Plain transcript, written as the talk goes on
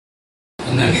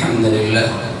الحمد لله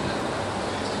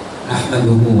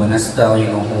نحمده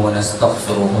ونستعينه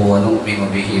ونستغفره ونؤمن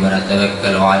به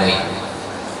ونتوكل عليه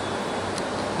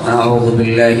ونعوذ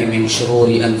بالله من شرور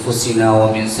أنفسنا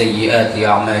ومن سيئات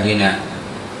أعمالنا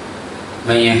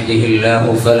من يهده الله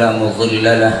فلا مضل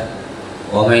له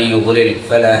ومن يضلل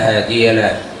فلا هادي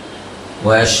له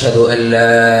وأشهد أن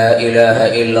لا إله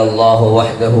إلا الله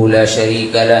وحده لا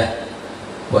شريك له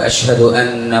وأشهد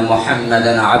أن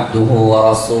محمدًا عبده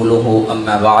ورسوله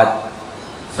أما بعد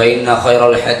فإن خير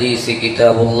الحديث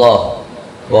كتاب الله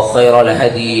وخير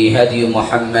الهدي هدي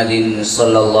محمد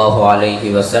صلى الله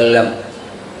عليه وسلم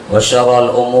وشر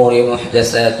الأمور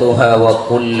محدثاتها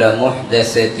وكل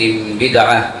محدثة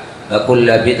بدعة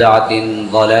وكل بدعة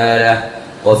ضلالة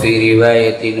وفي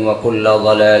رواية وكل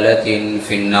ضلالة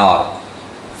في النار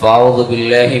فأعوذ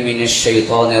بالله من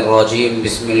الشيطان الرجيم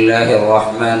بسم الله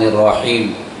الرحمن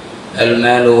الرحيم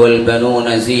المال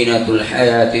والبنون زينة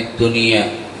الحياة الدنيا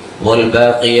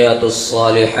والباقيات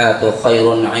الصالحات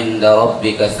خير عند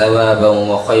ربك ثوابا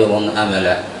وخير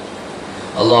أملا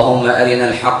اللهم أرنا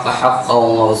الحق حقا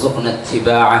وارزقنا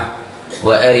اتباعه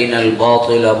وأرنا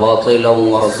الباطل باطلا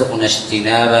وارزقنا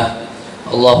اجتنابه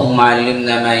اللهم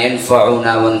علمنا ما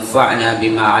ينفعنا وانفعنا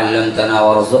بما علمتنا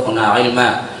وارزقنا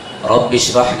علما رب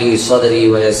اشرح لي صدري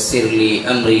ويسر لي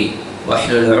أمري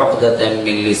واحلل عقدة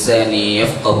من لساني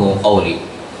يفقه قولي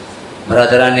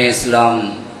برادران اسلام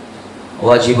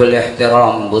واجب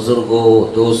الاحترام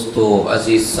بزرگوں دوستوں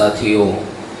عزیز ساتھیوں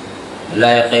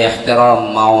لائق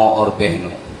احترام ماؤں اور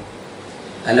بہنوں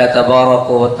اللہ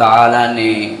تبارک و تعالی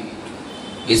نے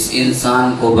اس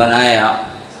انسان کو بنایا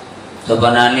تو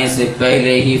بنانے سے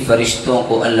پہلے ہی فرشتوں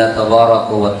کو اللہ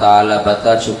تبارک و تعالی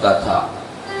بتا چکا تھا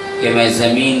کہ میں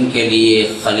زمین کے لیے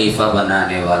خلیفہ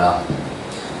بنانے والا ہوں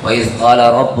وَإِذْ قَالَ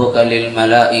رَبُّكَ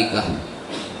لِلْمَلَائِكَةِ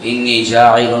إِنِّي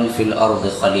جَاعِلٌ فِي الْأَرْضِ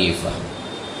خَلِيفَةً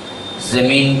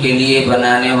زمین کے لیے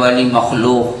بنانے والی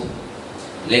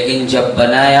مخلوق لیکن جب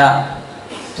بنایا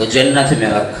تو جنت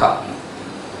میں رکھا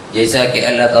جیسا کہ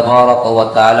اللہ تبارک و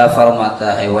تعالی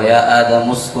فرماتا ہے وَيَا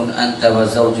آدَمُ اسْكُنْ أَنْتَ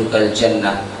وَزَوْجُكَ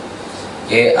الْجَنَّةَ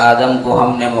کہ آدم کو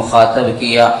ہم نے مخاطب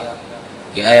کیا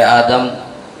کہ اے آدم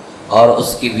اور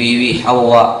اس کی بیوی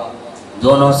حوا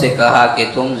دونوں سے کہا کہ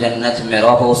تم جنت میں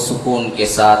رہو سکون کے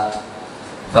ساتھ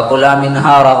فَكُلَا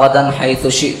مِنْهَا رَغَدًا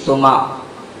حَيْثُ شِئْتُمَا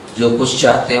جو کچھ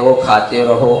چاہتے ہو کھاتے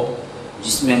رہو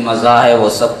جس میں مزہ ہے وہ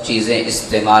سب چیزیں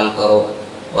استعمال کرو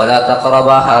وَلَا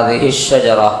تَقْرَبَا هَذِهِ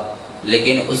الشَّجَرَةَ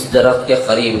لیکن اس درخت کے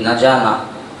قریب نہ جانا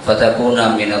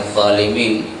فَتَكُونَا مِنَ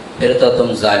الظَّالِمِينَ پھر تو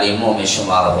تم ظالموں میں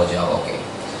شمار ہو جاؤ گے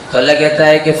تو اللہ کہتا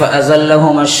ہے کہ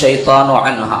فَأَزَلَّهُمَا الشَّيْطَانُ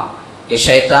عَنْهَا کہ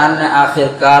شیطان نے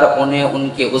آخرکار انہیں ان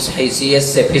کے اس حیثیت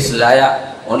سے پھسلایا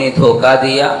انہیں دھوکہ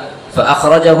دیا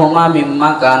فَأَخْرَجَهُمَا مِمَّا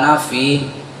كَانَا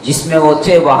فِيهِ جس میں وہ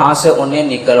تھے وہاں سے انہیں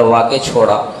نکلوا کے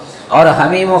چھوڑا اور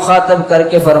ہمیں مخاطب کر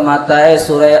کے فرماتا ہے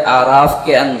سورہ اعراف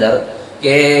کے اندر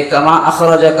کہ کما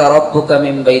اخرجک ربک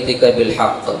من بیتک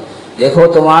بالحق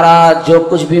دیکھو تمہارا جو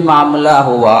کچھ بھی معاملہ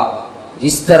ہوا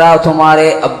جس طرح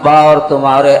تمہارے ابا اور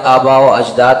تمہارے آبا و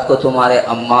اجداد کو تمہارے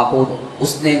اماں کو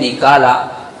اس نے نکالا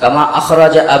کما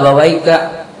اخرج ابویک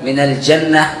من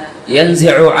الجنہ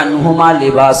ينزع عنہما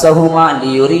لباسہما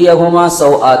لیریہما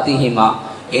سوآتہما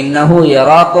انہو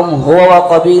یراکم ہو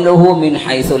وقبیلہ من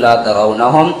حیث لا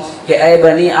ترونہم کہ اے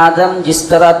بنی آدم جس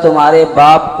طرح تمہارے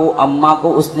باپ کو اماں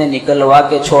کو اس نے نکلوا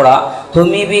کے چھوڑا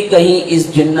تمہیں بھی کہیں اس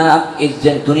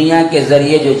دنیا کے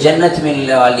ذریعے جو جنت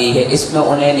ملنے والی ہے اس میں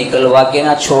انہیں نکلوا کے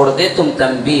نہ چھوڑ دے تم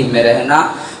تنبیہ میں رہنا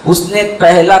اس نے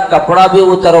پہلا کپڑا بھی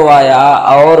اتروایا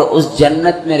اور اس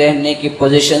جنت میں رہنے کی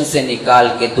پوزیشن سے نکال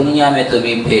کے دنیا میں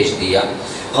تمہیں بھیج دیا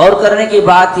غور کرنے کی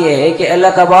بات یہ ہے کہ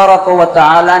اللہ تبارک و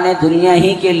تعالی نے دنیا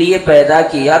ہی کے لیے پیدا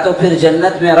کیا تو پھر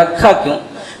جنت میں رکھا کیوں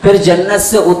پھر جنت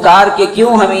سے اتار کے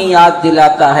کیوں ہمیں یاد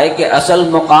دلاتا ہے کہ اصل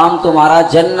مقام تمہارا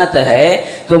جنت ہے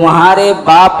تمہارے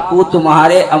باپ کو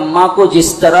تمہارے اماں کو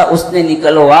جس طرح اس نے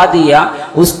نکلوا دیا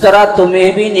اس طرح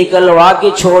تمہیں بھی نکلوا کے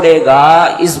چھوڑے گا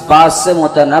اس بات سے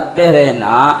متنبہ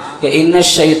رہنا کہ ان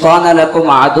الشیطان لکم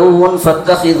عدو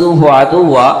فاتخذوه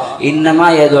عدوا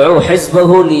انما يدعو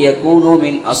حزبه ليكونوا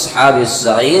من اصحاب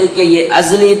السعیر کہ یہ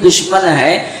ازلی دشمن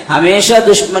ہے ہمیشہ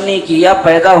دشمنی کیا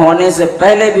پیدا ہونے سے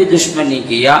پہلے بھی دشمنی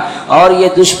کیا اور یہ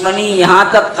دشمنی یہاں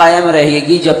تک قائم رہے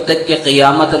گی جب تک کہ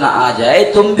قیامت نہ آ جائے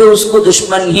تم بھی اس کو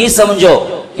دشمن ہی سمجھو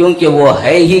کیونکہ وہ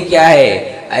ہے ہی کیا ہے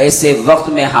ایسے وقت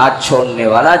میں ہاتھ چھوڑنے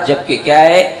والا جبکہ کیا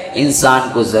ہے انسان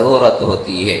کو ضرورت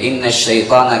ہوتی ہے ان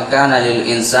الشیطان کان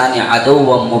للانسان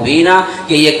عدوا مبینا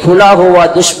کہ یہ کھلا ہوا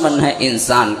دشمن ہے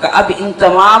انسان کا اب ان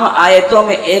تمام آیتوں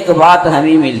میں ایک بات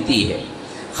ہمیں ملتی ہے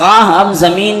خواہ ہم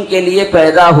زمین کے لیے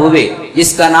پیدا ہوئے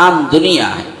جس کا نام دنیا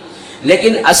ہے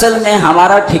لیکن اصل میں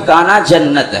ہمارا ٹھکانہ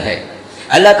جنت ہے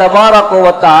اللہ تبارک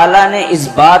و تعالیٰ نے اس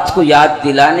بات کو یاد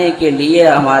دلانے کے لیے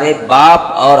ہمارے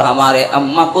باپ اور ہمارے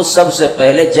اماں کو سب سے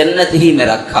پہلے جنت ہی میں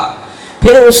رکھا،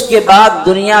 پھر اس کے بعد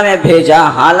دنیا میں بھیجا،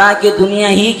 حالانکہ دنیا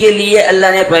ہی کے لیے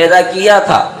اللہ نے پیدا کیا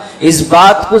تھا، اس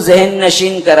بات کو ذہن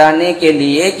نشین کرانے کے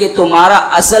لیے کہ تمہارا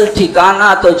اصل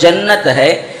ٹھکانہ تو جنت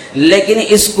ہے، لیکن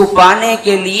اس کو پانے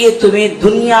کے لیے تمہیں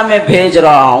دنیا میں بھیج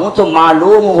رہا ہوں۔ تو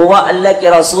معلوم ہوا اللہ کے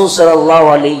رسول صلی اللہ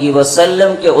علیہ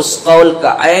وسلم کے اس قول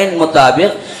کا عین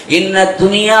مطابق، ان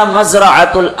الدنیا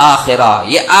مزرعۃ الآخرہ،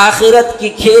 یہ آخرت کی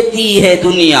کھیتی ہے۔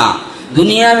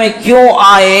 دنیا میں کیوں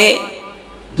آئے؟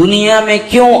 دنیا میں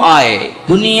کیوں آئے؟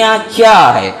 دنیا کیا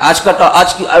ہے؟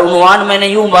 آج کی عنوان میں نے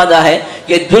یوں باندھا ہے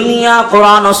کہ دنیا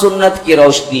قرآن و سنت کی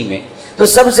روشنی میں۔ تو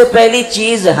سب سے پہلی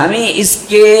چیز ہمیں اس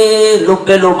کے لب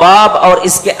لباب اور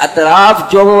اس کے اطراف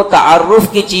جو تعارف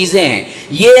کی چیزیں ہیں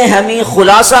یہ ہمیں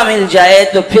خلاصہ مل جائے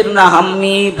تو پھر نہ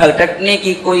ہمیں بھٹکنے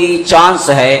کی کوئی چانس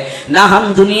ہے، نہ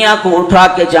ہم دنیا کو اٹھا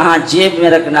کے جہاں جیب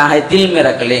میں رکھنا ہے دل میں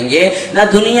رکھ لیں گے، نہ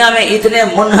دنیا میں اتنے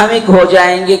منہمک ہو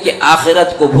جائیں گے کہ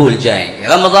آخرت کو بھول جائیں گے۔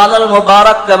 رمضان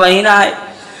المبارک کا مہینہ ہے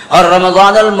اور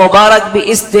رمضان المبارک بھی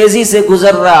اس تیزی سے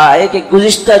گزر رہا ہے کہ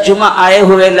گزشتہ جمعہ آئے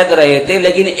ہوئے لگ رہے تھے،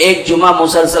 لیکن ایک جمعہ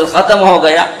مسلسل ختم ہو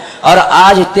گیا اور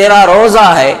آج 13 روزہ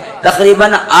ہے،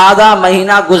 تقریباً آدھا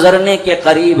مہینہ گزرنے کے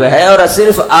قریب ہے اور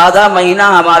صرف آدھا مہینہ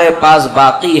ہمارے پاس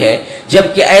باقی ہے،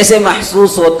 جبکہ ایسے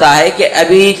محسوس ہوتا ہے کہ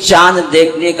ابھی چاند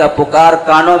دیکھنے کا پکار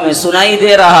کانوں میں سنائی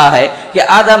دے رہا ہے کہ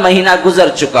آدھا مہینہ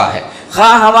گزر چکا ہے۔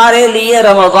 خواہ ہمارے لیے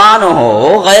رمضان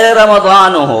ہو غیر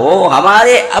رمضان ہو،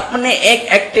 ہمارے اپنے ایک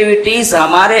ایکٹیویٹیز،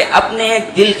 ہمارے اپنے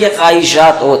ایک دل کے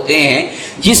خواہشات ہوتے ہیں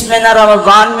جس میں نہ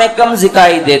رمضان میں کم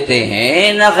دکھائی دیتے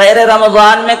ہیں نہ غیر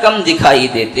رمضان میں کم دکھائی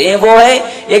دیتے ہیں۔ وہ ہے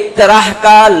ایک طرح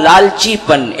کا لالچی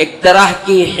پن، ایک طرح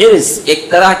کی حرص، ایک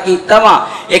طرح کی طمع،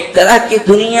 ایک طرح کی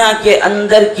دنیا کے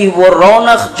اندر کی وہ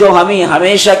رونق جو ہمیں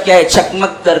ہمیشہ کیا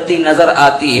چھکمک کرتی نظر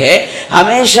آتی ہے،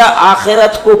 ہمیشہ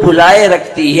آخرت کو بھلائے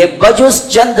رکھتی ہے بجز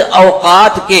چند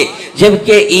اوقات کے،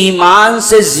 جبکہ ایمان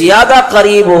سے زیادہ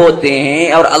قریب ہوتے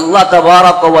ہیں اور اللہ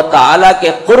تبارک و تعالیٰ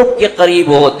کے قرب کے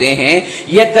قریب ہوتے ہیں۔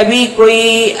 یہ کبھی کوئی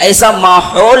ایسا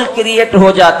ماحول کریٹ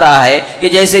ہو جاتا ہے کہ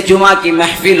جیسے جمعہ کی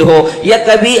محفل ہو، یا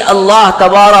کبھی اللہ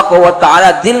تبارک و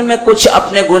تعالیٰ دل میں کچھ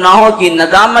اپنے گناہوں کی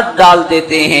ندامت ڈال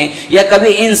دیتے ہیں، یا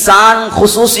کبھی انسان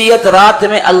خصوصیت رات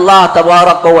میں اللہ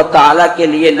تبارک و تعالیٰ کے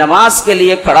لیے نماز کے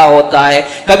لیے کھڑا ہوتا ہے،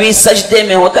 کبھی سجدے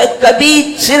میں ہوتا ہے، کبھی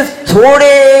صرف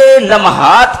تھوڑے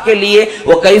لمحات کے لیے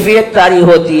وہ کیفیت طاری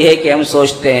ہوتی ہے کہ ہم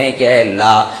سوچتے ہیں کہ اے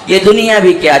اللہ یہ دنیا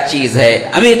بھی کیا چیز ہے،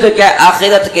 ہمیں تو کیا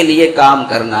آخرت کے لیے کام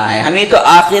کرنا ہے، ہمیں تو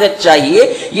آخرت چاہیے۔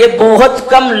 یہ بہت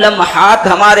کم لمحات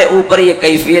ہمارے اوپر یہ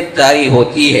کیفیت طاری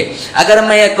ہوتی ہے۔ اگر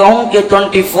میں یہ کہوں کہ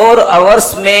 24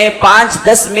 آورس میں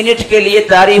 5-10 منٹ کے لیے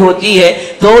طاری ہوتی ہے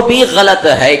تو بھی غلط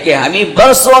ہے کہ ہمیں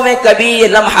برسوں میں کبھی یہ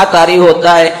لمحہ طاری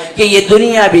ہوتا ہے کہ یہ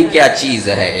دنیا بھی کیا چیز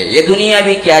ہے، یہ دنیا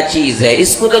بھی کیا چیز ہے،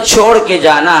 اس کو تو چھوڑ کے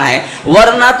جانا ہے۔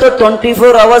 ورنہ تو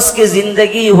 24 آورس کی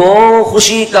زندگی ہو،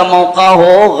 خوشی کا موقع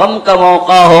ہو، غم کا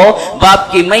موقع ہو،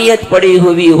 باپ کی میت پڑی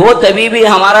ہوئی ہو، تبھی بھی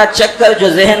ہمارا چکر جو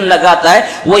ذہن لگاتا ہے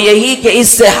وہ یہی کہ اس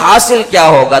سے حاصل کیا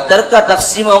ہوگا، ترکہ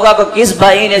تقسیم ہوگا کہ کس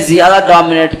بھائی نے زیادہ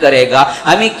ڈومینیٹ کرے گا،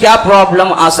 ہمیں کیا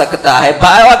پرابلم آ سکتا ہے،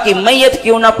 بھائی کی میت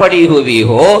کیوں نہ پڑی ہوئی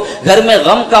ہو، گھر میں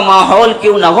غم کا ماحول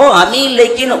کیوں نہ ہو، ہمیں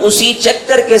لیکن اسی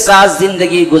چکر کے ساتھ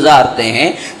زندگی گزارتے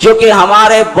ہیں جو کہ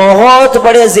ہمارے بہت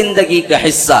بڑے زندگی کا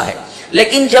حصہ ہے۔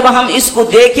 لیکن جب ہم اس کو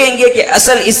دیکھیں گے کہ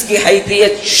اصل اس کی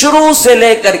حیثیت شروع سے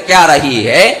لے کر کیا رہی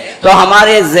ہے تو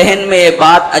ہمارے ذہن میں یہ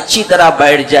بات اچھی طرح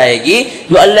بیٹھ جائے گی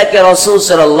جو اللہ کے رسول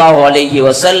صلی اللہ علیہ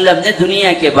وسلم نے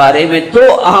دنیا کے بارے میں 2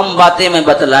 اہم باتیں میں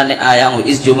بتلانے آیا ہوں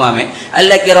اس جمعہ میں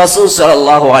اللہ کے رسول صلی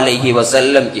اللہ علیہ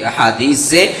وسلم کی احادیث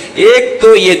سے۔ ایک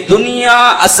تو یہ دنیا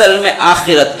اصل میں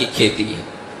آخرت کی کھیتی ہے،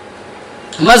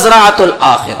 مزرعۃ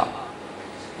الآخرہ،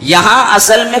 یہاں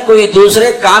اصل میں کوئی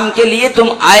دوسرے کام کے لیے تم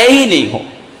آئے ہی نہیں ہو۔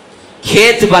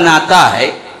 کھیت بناتا ہے،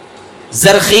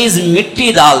 زرخیز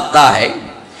مٹی ڈالتا ہے،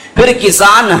 پھر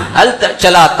کسان ہل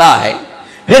چلاتا ہے،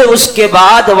 پھر اس کے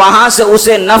بعد وہاں سے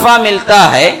اسے نفع ملتا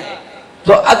ہے۔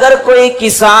 تو اگر کوئی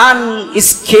کسان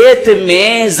اس کھیت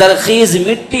میں زرخیز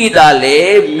مٹی ڈالے،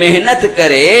 محنت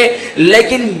کرے،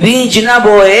 لیکن بیج نہ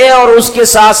بوئے اور اس کے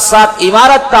ساتھ ساتھ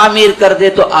عمارت تعمیر کر دے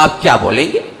تو آپ کیا بولیں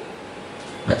گے؟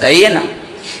 بتائیے نا۔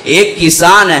 ایک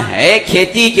کسان ہے،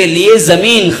 کھیتی کے لیے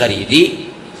زمین خریدی،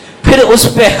 پھر اس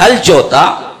پہ ہل جوتا،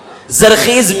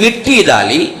 زرخیز مٹی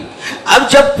ڈالی، اب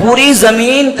جب پوری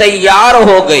زمین تیار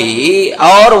ہو گئی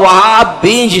اور وہاں اب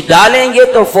بیج ڈالیں گے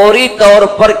تو فوری طور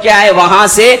پر کیا ہے وہاں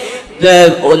سے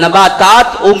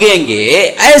نباتات اگیں گے۔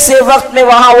 ایسے وقت میں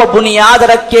وہاں وہ بنیاد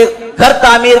رکھ کے گھر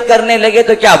تعمیر کرنے لگے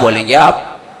تو کیا بولیں گے آپ؟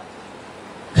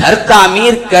 گھر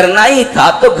تعمیر کرنا ہی تھا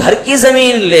تو گھر کی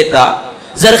زمین لیتا،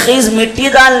 زرخیز مٹی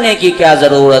ڈالنے کی کیا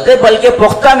ضرورت ہے، بلکہ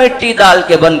پختہ مٹی ڈال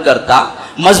کے بند کرتا،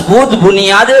 مضبوط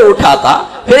بنیادیں اٹھاتا،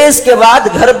 پھر اس کے بعد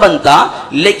گھر بنتا۔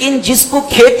 لیکن جس کو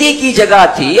کھیتی کی جگہ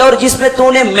تھی اور جس میں تو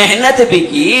نے محنت بھی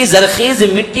کی، زرخیز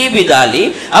مٹی بھی ڈالی،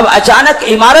 اب اچانک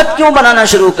عمارت کیوں بنانا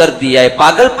شروع کر دیا ہے؟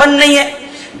 پاگل پن نہیں ہے؟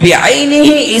 بعینہ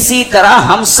ہی اسی طرح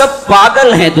ہم سب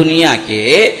پاگل ہیں دنیا کے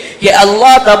کہ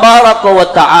اللہ تبارک و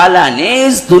تعالی نے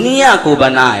اس دنیا کو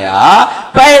بنایا،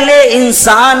 پہلے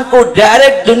انسان کو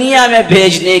ڈائریکٹ دنیا میں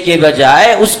بھیجنے کے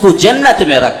بجائے اس کو جنت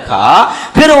میں رکھا،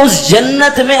 پھر اس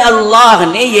جنت میں اللہ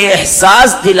نے یہ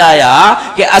احساس دلایا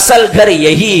کہ اصل گھر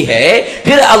یہی ہے،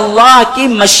 پھر اللہ کی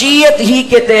مشیت ہی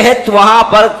کے تحت وہاں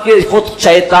پر خود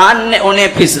شیطان نے انہیں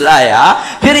پھسلایا،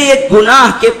 پھر یہ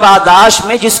گناہ کے پاداش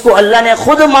میں جس کو اللہ نے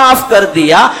خود معاف کر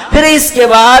دیا، پھر اس کے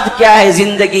بعد کیا ہے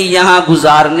زندگی یہاں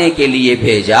گزارنے کے لیے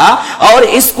بھیجا اور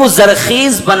اس کو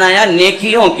زرخیز بنایا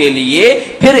نیکیوں کے لیے،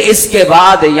 پھر اس کے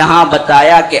بعد یہاں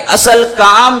بتایا کہ اصل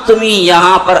کام تمہیں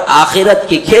یہاں پر آخرت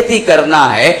کی کھیتی کرنا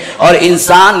ہے، اور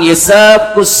انسان یہ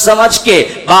سب کچھ سمجھ کے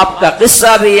باپ کا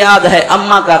قصہ بھی یاد ہے،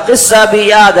 اماں کا قصہ بھی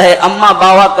یاد ہے، اماں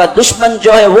باوا کا دشمن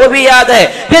جو ہے وہ بھی یاد ہے،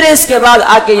 پھر اس کے بعد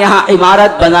آ کے یہاں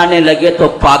عمارت بنانے لگے تو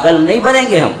پاگل نہیں بنیں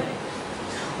گے ہم؟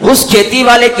 اس کھیتی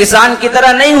والے کسان کی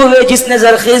طرح نہیں ہوئے جس نے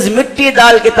زرخیز مٹی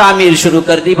ڈال کے تعمیر شروع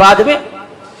کر دی بعد میں؟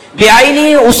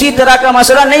 بعینی اسی طرح کا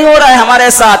مسئلہ نہیں ہو رہا ہے ہمارے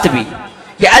ساتھ بھی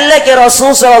کہ اللہ کے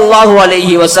رسول صلی اللہ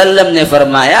علیہ وسلم نے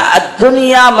فرمایا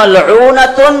الدنیا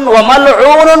ملعونۃ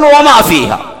وملعون وما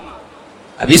فیہا۔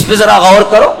 اب اس پہ ذرا غور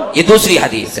کرو، یہ دوسری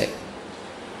حدیث ہے۔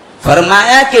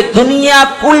 فرمایا کہ دنیا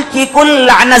کل کی کل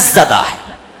لعنت زدہ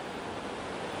ہے،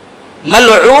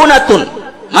 ملعونۃ،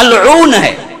 ملعون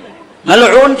ہے۔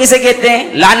 ملعون کسے کہتے ہیں؟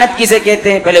 لعنت کسے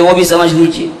کہتے ہیں؟ پہلے وہ بھی سمجھ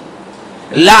لیجیے۔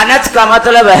 لعنت کا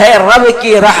مطلب ہے رب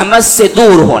کی رحمت سے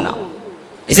دور ہونا،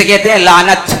 اسے کہتے ہیں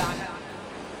لعنت۔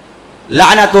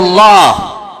 لعنت اللہ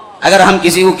اگر ہم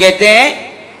کسی کو کہتے ہیں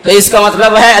تو اس کا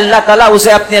مطلب ہے اللہ تعالیٰ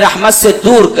اسے اپنی رحمت سے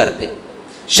دور کر دے۔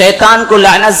 شیطان کو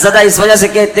لعنت زدہ اس وجہ سے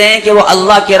کہتے ہیں کہ وہ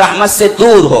اللہ کی رحمت سے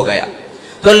دور ہو گیا،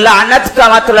 تو لعنت کا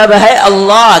مطلب ہے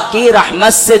اللہ کی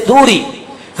رحمت سے دوری۔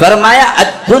 فرمایا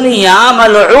الدنیا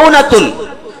ملعونۃ،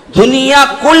 دنیا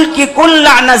کل کی کل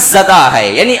لعنت زدہ ہے،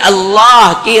 یعنی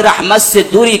اللہ کی رحمت سے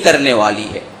دوری کرنے والی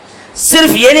ہے۔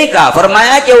 صرف یہ نہیں کہا،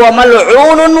 فرمایا کہ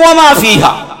وَمَلْعُونٌ وَمَا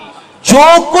فِيهَا، جو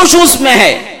کچھ اس میں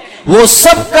ہے وہ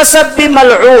سب کا سب بھی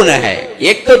ملعون ہے۔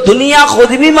 ایک تو دنیا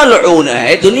خود بھی ملعون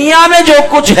ہے، دنیا میں جو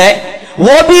کچھ ہے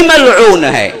وہ بھی ملعون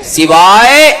ہے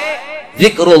سوائے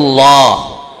ذکر اللہ۔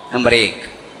 نمبر ایک،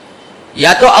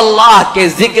 یا تو اللہ کے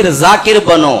ذکر ذاکر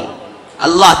بنو،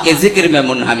 اللہ کے ذکر میں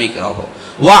منہمک رہو،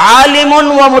 وعالم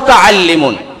ومتعلم،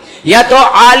 یا تو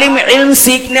عالم علم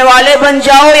سیکھنے والے بن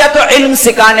جاؤ یا تو علم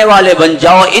سکھانے والے بن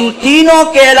جاؤ۔ ان تینوں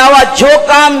کے علاوہ جو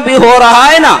کام بھی ہو رہا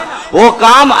ہے نا وہ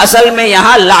کام اصل میں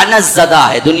یہاں لعنت زدہ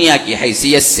ہے دنیا کی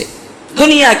حیثیت سے،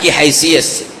 دنیا کی حیثیت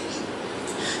سے۔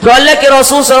 تو اللہ کے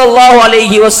رسول صلی اللہ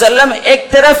علیہ وسلم ایک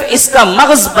طرف اس کا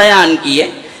مغز بیان کیے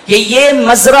کہ یہ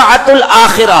مزرعۃ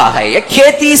الآخرہ ہے، یہ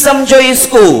کھیتی سمجھو اس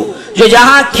کو، جو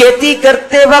جہاں کھیتی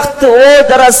کرتے وقت وہ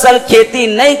دراصل کھیتی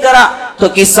نہیں کرا تو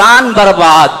کسان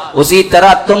برباد، اسی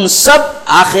طرح تم سب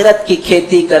آخرت کی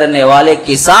کھیتی کرنے والے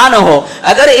کسان ہو۔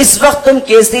 اگر اس وقت تم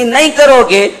کھیتی نہیں کرو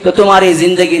گے تو تمہاری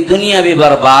زندگی دنیا بھی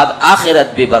برباد،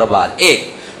 آخرت بھی برباد۔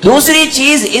 ایک دوسری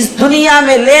چیز، اس دنیا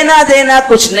میں لینا دینا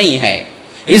کچھ نہیں ہے،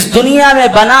 اس دنیا میں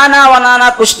بنانا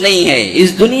کچھ نہیں ہے،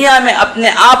 اس دنیا میں اپنے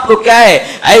آپ کو کیا ہے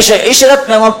عیش و عشرت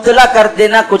میں مبتلا کر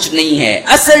دینا کچھ نہیں ہے۔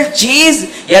 اصل چیز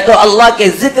یا تو اللہ کے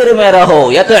ذکر میں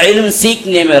رہو، یا تو علم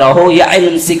سیکھنے میں رہو، یا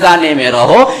علم سکھانے میں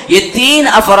رہو۔ یہ تین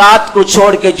افراد کو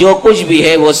چھوڑ کے جو کچھ بھی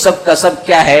ہے وہ سب کا سب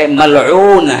کیا ہے؟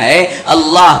 ملعون ہے،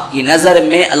 اللہ کی نظر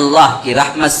میں اللہ کی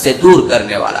رحمت سے دور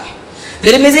کرنے والا ہے۔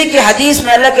 ترمذی کی حدیث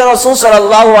میں اللہ کے رسول صلی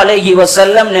اللہ علیہ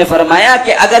وسلم نے فرمایا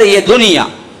کہ اگر یہ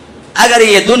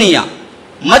دنیا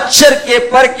مچھر کے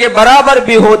پر کے برابر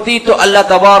بھی ہوتی تو اللہ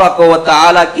تبارک و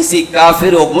تعالی کسی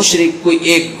کافر و مشرک کو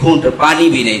ایک گھونٹ پانی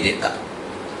بھی نہیں دیتا۔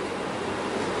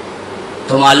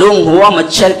 تو معلوم ہوا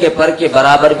مچھر کے پر کے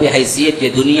برابر بھی حیثیت یہ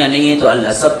دنیا نہیں ہے، تو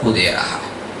اللہ سب کو دے رہا ہے،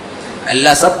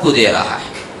 اللہ سب کو دے رہا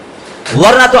ہے،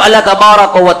 ورنہ تو اللہ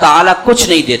تبارک و تعالی کچھ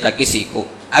نہیں دیتا کسی کو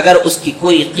اگر اس کی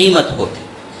کوئی قیمت ہوتی۔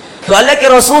 تو اللہ کے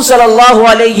رسول صلی اللہ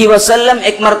علیہ وسلم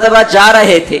ایک مرتبہ جا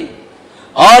رہے تھے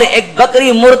اور ایک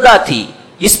بکری مردہ تھی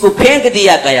جس کو پھینک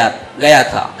دیا گیا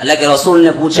تھا۔ اللہ کے رسول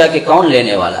نے پوچھا کہ کون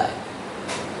لینے والا ہے؟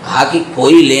 کہا کہ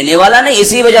کوئی لینے والا نہیں،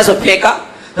 اسی وجہ سے پھینکا۔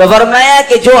 تو فرمایا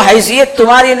کہ جو حیثیت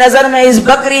تمہاری نظر میں اس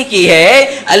بکری کی ہے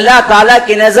اللہ تعالیٰ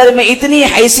کی نظر میں اتنی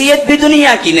حیثیت بھی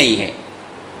دنیا کی نہیں ہے۔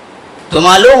 تو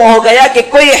معلوم ہو گیا کہ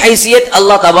کوئی حیثیت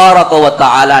اللہ تبارک و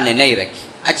تعالی نے نہیں رکھی۔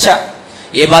 اچھا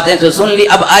یہ باتیں تو سن لی،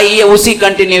 اب آئیے اسی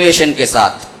کنٹینیویشن کے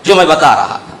ساتھ جو میں بتا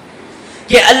رہا تھا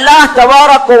کہ اللہ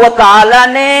تبارک و تعالی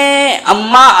نے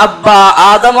اماں ابا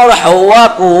آدم اور حوا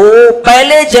کو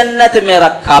پہلے جنت میں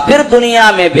رکھا، پھر دنیا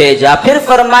میں بھیجا، پھر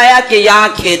فرمایا کہ یہاں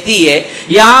کھیتی ہے،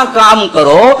 یہاں کام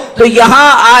کرو، تو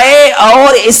یہاں آئے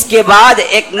اور اس کے بعد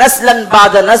ایک نسلاً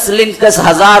بعد نسل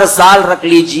 10,000 سال رکھ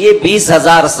لیجئے،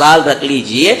 20,000 سال رکھ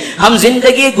لیجئے، ہم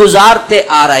زندگی گزارتے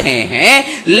آ رہے ہیں،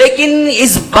 لیکن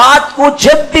اس بات کو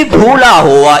جب بھی بھولا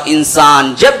ہوا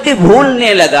انسان، جب بھی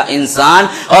بھولنے لگا انسان،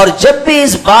 اور جب بھی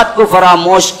اس بات کو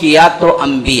فراموش کیا تو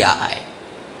انبیاء آئے،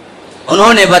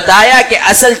 انہوں نے بتایا کہ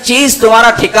اصل چیز تمہارا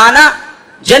ٹھکانہ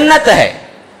جنت ہے،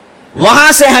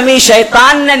 وہاں سے ہمیں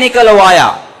شیطان نے نکلوایا،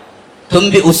 تم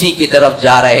بھی اسی کی طرف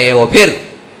جا رہے ہو، پھر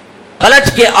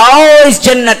پلٹ کے آؤ اس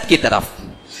جنت کی طرف۔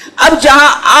 اب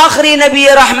جہاں آخری نبی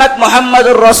رحمت محمد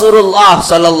الرسول اللہ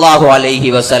صلی اللہ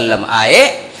علیہ وسلم آئے،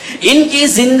 ان کی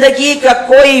زندگی کا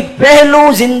کوئی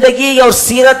پہلو، زندگی اور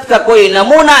سیرت کا کوئی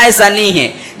نمونہ ایسا نہیں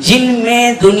ہے جن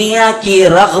میں دنیا کی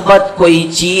رغبت کوئی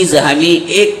چیز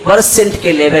ہمیں 1%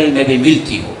 کے لیول میں بھی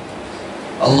ملتی ہو۔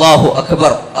 اللہ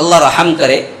اکبر، اللہ رحم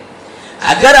کرے،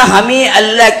 اگر ہمیں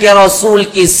اللہ کے رسول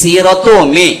کی سیرتوں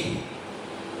میں،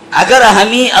 اگر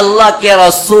ہمیں اللہ کے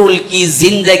رسول کی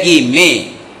زندگی میں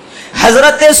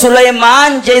حضرت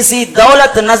سلیمان جیسی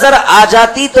دولت نظر آ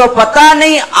جاتی تو پتہ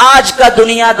نہیں آج کا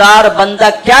دنیا دار بندہ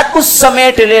کیا کچھ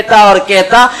سمیٹ لیتا اور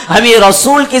کہتا ہمیں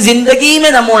رسول کی زندگی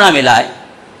میں نمونہ ملا ہے۔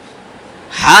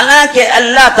 حالانکہ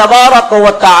اللہ تبارک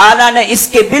و تعالی نے اس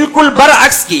کے بالکل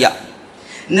برعکس کیا،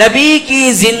 نبی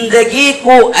کی زندگی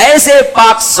کو ایسے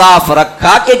پاک صاف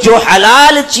رکھا کہ جو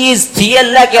حلال چیز تھی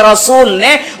اللہ کے رسول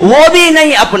نے وہ بھی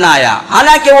نہیں اپنایا،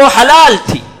 حالانکہ وہ حلال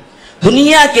تھی۔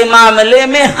 دنیا کے معاملے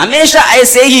میں ہمیشہ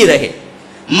ایسے ہی رہے۔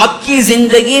 مکی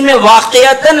زندگی میں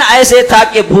واقعتاً ایسے تھا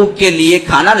کہ بھوک کے لیے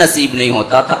کھانا نصیب نہیں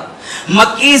ہوتا تھا،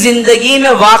 مکی زندگی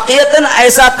میں واقعتاً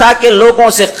ایسا تھا کہ لوگوں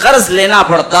سے قرض لینا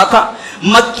پڑتا تھا،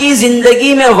 مکی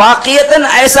زندگی میں واقعتاً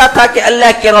ایسا تھا کہ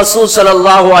اللہ کے رسول صلی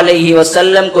اللہ علیہ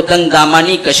وسلم کو تنگ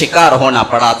دامانی کا شکار ہونا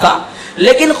پڑا تھا۔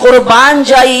 لیکن قربان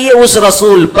جائیے اس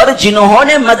رسول پر جنہوں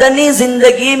نے مدنی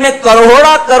زندگی میں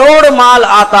کروڑا کروڑ مال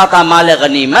آتا تھا، مال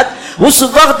غنیمت، اس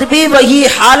وقت بھی وہی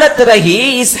حالت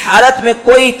رہی، اس حالت میں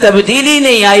کوئی تبدیلی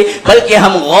نہیں آئی، بلکہ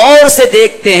ہم غور سے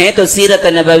دیکھتے ہیں تو سیرت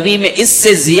نبوی میں اس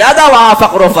سے زیادہ وہاں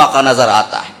فقر و فاقہ نظر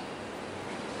آتا ہے۔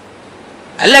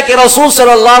 اللہ کے رسول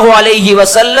صلی اللہ علیہ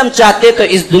وسلم چاہتے تو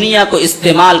اس دنیا کو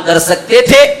استعمال کر سکتے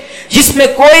تھے جس میں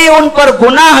کوئی ان پر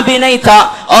گناہ بھی نہیں تھا،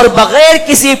 اور بغیر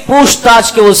کسی پوچھ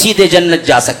تاچھ کے وہ سیدھے جنت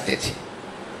جا سکتے تھے،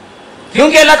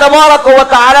 کیونکہ اللہ تبارک و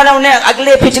تعالی نے انہیں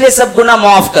اگلے پچھلے سب گناہ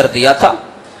معاف کر دیا تھا۔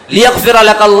 لِيَغْفِرَ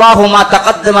لَكَ اللَّهُ مَا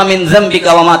تَقَدَّمَ مِن ذَنبِكَ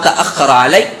وَمَا تَأَخَّرَ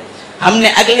عَلَيْكَ، ہم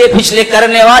نے اگلے پچھلے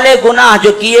کرنے والے گناہ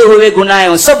جو کیے ہوئے گناہ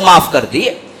ہیں سب معاف کر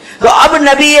دیے۔ تو اب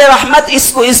نبی رحمت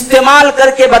اس کو استعمال کر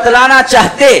کے بتلانا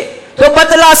چاہتے تو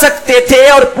بتلا سکتے تھے،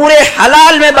 اور پورے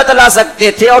حلال میں بتلا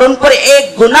سکتے تھے، اور ان پر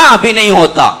ایک گناہ بھی نہیں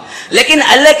ہوتا، لیکن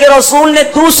اللہ کے رسول نے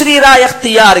دوسری راہ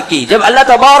اختیار کی۔ جب اللہ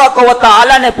تبارک و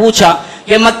تعالی نے پوچھا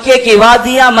کہ مکے کی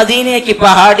وادیاں، مدینے کی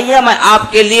پہاڑیاں میں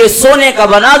آپ کے لیے سونے کا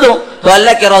بنا دوں، تو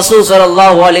اللہ کے رسول صلی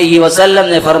اللہ علیہ وسلم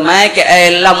نے فرمایا کہ اے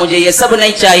اللہ مجھے یہ سب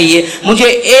نہیں چاہیے، مجھے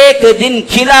ایک دن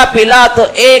کھلا پلا تو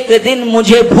ایک دن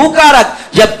مجھے بھوکا رکھ،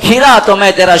 جب کھلا تو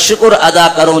میں تیرا شکر ادا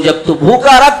کروں، جب تو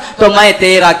بھوکا رکھ تو میں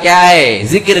تیرا کیا ہے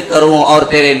ذکر کروں، اور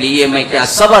تیرے لیے میں کیا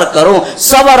صبر کروں۔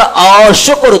 صبر اور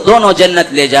شکر دونوں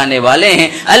جنت لے جانے والے ہیں۔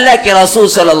 اللہ کے رسول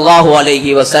صلی اللہ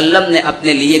علیہ وسلم نے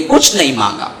اپنے لیے کچھ نہیں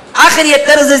مانگا۔ آخر یہ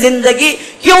طرز زندگی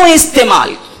کیوں استعمال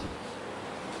کی؟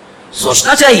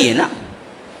 سوچنا چاہیے نا،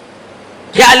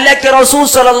 کیا اللہ کے رسول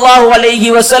صلی اللہ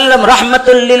علیہ وسلم رحمت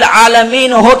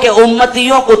للعالمین ہو کہ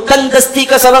امتیوں کو تنگ دستی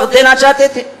کا سبق دینا چاہتے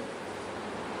تھے؟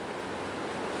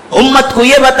 امت کو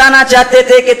یہ بتانا چاہتے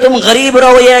تھے کہ تم غریب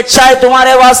رہو، یہ اچھا ہے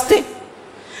تمہارے واسطے؟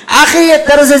 آخر یہ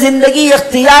طرز زندگی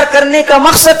اختیار کرنے کا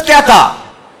مقصد کیا تھا؟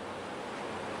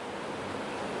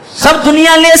 سب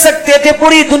دنیا لے سکتے تھے،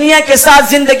 پوری دنیا کے ساتھ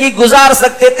زندگی گزار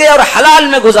سکتے تھے اور حلال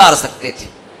میں گزار سکتے تھے۔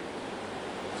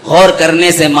 غور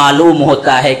کرنے سے معلوم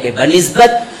ہوتا ہے کہ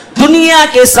بنسبت دنیا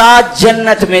کے ساتھ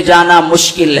جنت میں جانا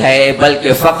مشکل ہے،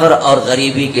 بلکہ فقر اور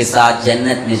غریبی کے ساتھ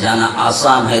جنت میں جانا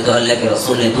آسان ہے۔ تو اللہ کے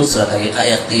رسول نے دوسرا طریقہ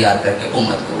اختیار کر کے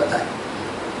امت کو بتایا،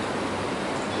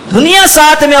 دنیا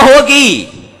ساتھ میں ہوگی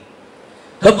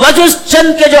تو بجز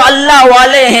چند کے جو اللہ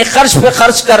والے ہیں خرچ پہ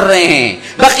خرچ کر رہے ہیں،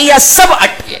 بقیہ سب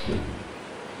اٹکے،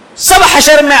 سب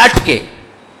حشر میں اٹکے،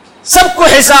 سب کو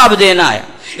حساب دینا ہے۔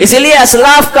 اس لیے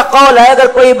اسلاف کا قول ہے، اگر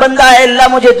کوئی بندہ اے اللہ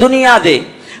مجھے دنیا دے،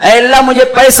 اے اللہ مجھے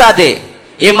پیسہ دے،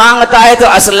 یہ مانگتا ہے تو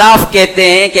اسلاف کہتے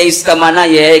ہیں کہ اس کا معنی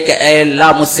یہ ہے کہ اے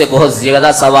اللہ مجھ سے بہت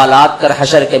زیادہ سوالات کر،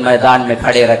 حشر کے میدان میں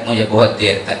کھڑے رکھ مجھے بہت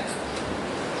دیر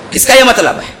تک۔ اس کا یہ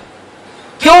مطلب ہے۔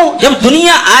 کیوں؟ جب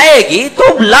دنیا آئے گی تو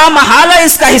لا محالہ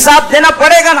اس کا حساب دینا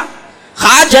پڑے گا نا۔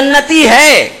 خواہ جنتی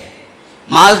ہے،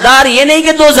 مالدار یہ نہیں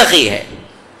کہ دوزخی ہے،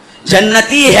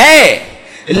 جنتی ہے،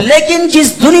 لیکن جس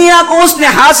دنیا کو اس نے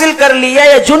حاصل کر لیا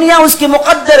یا دنیا اس کی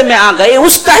مقدر میں آ گئی،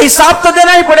 اس کا حساب تو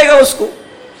دینا ہی پڑے گا اس کو۔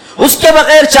 اس کے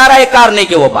بغیر چارہ کار نہیں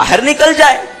کہ وہ باہر نکل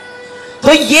جائے۔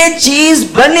 تو یہ چیز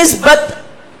بنسبت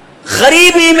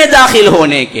غریبی میں داخل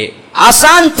ہونے کے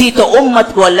آسان تھی تو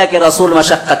امت کو اللہ کے رسول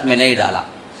مشقت میں نہیں ڈالا،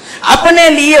 اپنے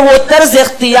لیے وہ طرز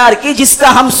اختیار کی جس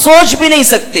کا ہم سوچ بھی نہیں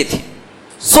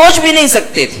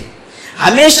سکتے تھے۔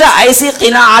 ہمیشہ ایسی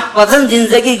قناعت پسند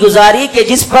زندگی گزاری کہ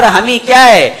جس پر ہمیں کیا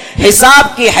ہے،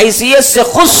 حساب کی حیثیت سے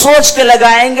خود سوچ کے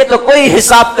لگائیں گے تو کوئی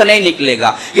حساب کا نہیں نکلے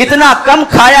گا۔ اتنا کم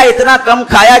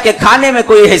کھایا کہ کھانے میں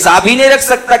کوئی حساب ہی نہیں رکھ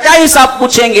سکتا، کیا حساب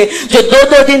پوچھیں گے؟ جو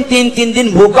 2 دن 3 دن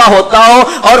بھوکا ہوتا ہو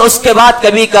اور اس کے بعد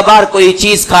کبھی کبھار کوئی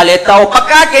چیز کھا لیتا ہو،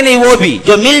 پکا کے نہیں، وہ بھی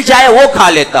جو مل جائے وہ کھا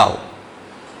لیتا ہو۔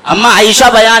 اما عائشہ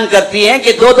بیان کرتی ہیں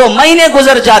کہ 2 مہینے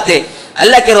گزر جاتے،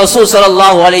 اللہ کے رسول صلی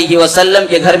اللہ علیہ وسلم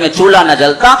کے گھر میں چولہا نہ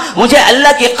جلتا۔ مجھے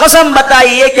اللہ کی قسم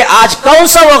بتائیے کہ آج کون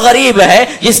سا وہ غریب ہے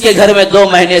جس کے گھر میں 2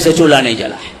 مہینے سے چولہا نہیں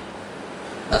جلا ہے؟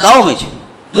 بتاؤ مجھے،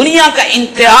 دنیا کا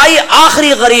انتہائی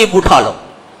آخری غریب اٹھا لو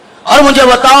اور مجھے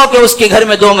بتاؤ کہ اس کے گھر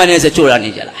میں 2 مہینے سے چولہا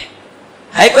نہیں جلا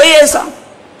ہے کوئی ایسا؟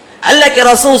 اللہ کے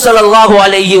رسول صلی اللہ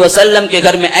علیہ وسلم کے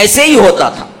گھر میں ایسے ہی ہوتا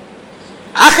تھا۔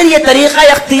 آخر یہ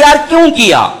طریقہ اختیار کیوں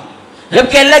کیا؟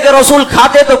 جبکہ اللہ کے رسول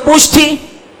کھاتے تو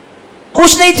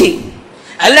پوچھ نہیں تھی،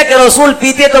 اللہ کے رسول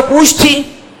پیتے تو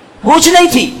پوچھ نہیں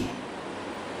تھی،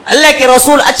 اللہ کے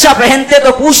رسول اچھا پہنتے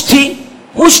تو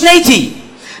پوچھ نہیں تھی۔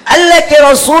 اللہ کے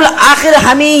رسول آخر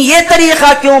ہمیں یہ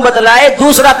طریقہ کیوں بتلائے؟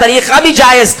 دوسرا طریقہ بھی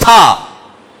جائز تھا۔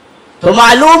 تو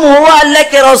معلوم ہوا اللہ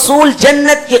کے رسول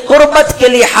جنت کی قربت کے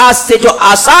لحاظ سے جو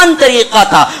آسان طریقہ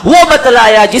تھا وہ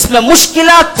بتلایا، جس میں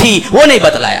مشکلات تھی وہ نہیں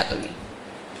بتلایا، تمہیں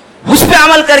اس پہ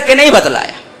عمل کر کے نہیں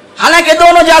بتلایا، حالانکہ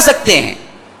دونوں جا سکتے ہیں۔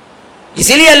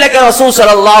 اسی لیے اللہ کے رسول صلی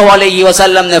اللہ علیہ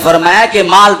وسلم نے فرمایا کہ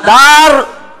مالدار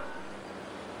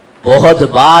بہت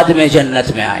بعد میں جنت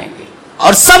میں آئیں گے،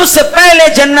 اور سب سے پہلے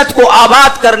جنت کو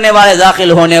آباد کرنے والے،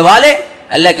 داخل ہونے والے،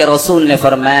 اللہ کے رسول نے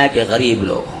فرمایا کہ غریب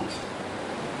لوگ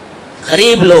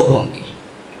ہوں گے،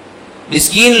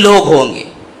 مسکین لوگ ہوں گے،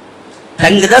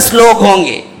 تنگ دست لوگ ہوں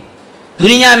گے،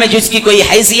 دنیا میں جس کی کوئی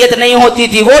حیثیت نہیں ہوتی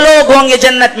تھی وہ لوگ ہوں گے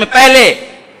جنت میں پہلے۔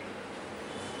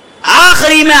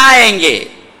 آخری میں آئیں گے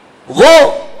وہ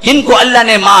جن کو اللہ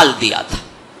نے مال دیا تھا۔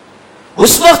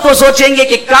 اس وقت وہ سوچیں گے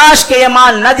کہ کاش کہ یہ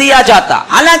مال نہ دیا جاتا،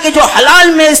 حالانکہ جو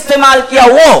حلال میں استعمال کیا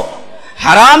وہ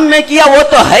حرام میں کیا وہ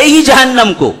تو ہے ہی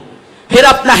جہنم کو۔ پھر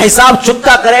اپنا حساب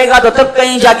چکتا کرے گا تو تب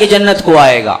کہیں جا کے جنت کو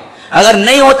آئے گا، اگر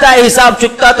نہیں ہوتا ہے حساب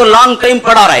چکتا تو لانگ ٹائم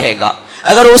پڑا رہے گا،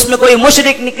 اگر اس میں کوئی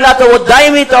مشرک نکلا تو وہ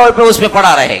دائمی طور پہ اس میں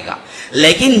پڑا رہے گا۔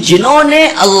 لیکن جنہوں نے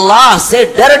اللہ سے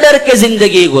ڈر کے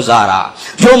زندگی گزارا،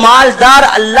 جو مالدار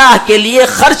اللہ کے لیے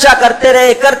خرچہ کرتے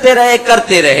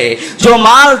رہے، جو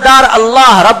مالدار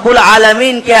اللہ رب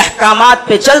العالمین کے احکامات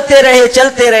پہ چلتے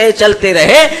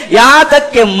رہے یہاں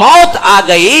تک کہ موت آ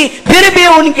گئی، پھر بھی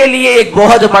ان کے لیے ایک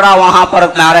بہت بڑا وہاں پر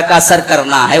معرکہ سر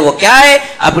کرنا ہے۔ وہ کیا ہے؟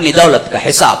 اپنی دولت کا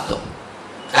حساب دو،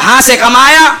 کہاں سے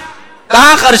کمایا،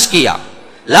 کہاں خرچ کیا۔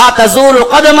 لا تزول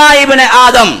قدم ابن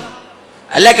آدم،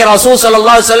 اللہ کے رسول صلی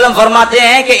اللہ علیہ وسلم فرماتے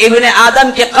ہیں کہ ابن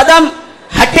آدم کے قدم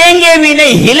ہٹیں گے بھی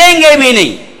نہیں، ہلیں گے بھی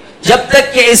نہیں، جب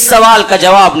تک کہ اس سوال کا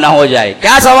جواب نہ ہو جائے۔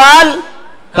 کیا سوال؟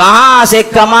 کہاں سے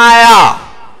کمایا،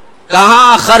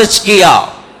 کہاں خرچ کیا؟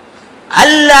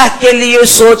 اللہ کے لیے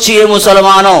سوچئے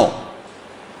مسلمانوں،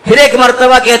 پھر ایک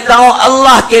مرتبہ کہتا ہوں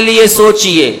اللہ کے لیے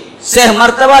سوچئے، 6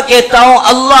 مرتبہ کہتا ہوں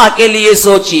اللہ کے لیے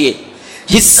سوچئے۔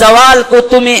 جس سوال کو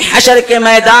تمہیں حشر کے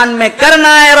میدان میں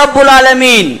کرنا ہے رب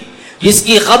العالمین، جس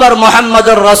کی خبر محمد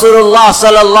الرسول اللہ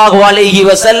صلی اللہ علیہ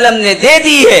وسلم نے دے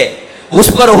دی ہے، اس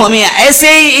پر ہمیں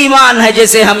ایسے ہی ایمان ہے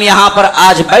جیسے ہم یہاں پر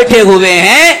آج بیٹھے ہوئے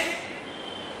ہیں۔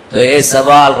 تو یہ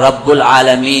سوال رب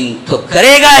العالمین تو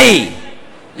کرے گا ہی،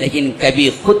 لیکن کبھی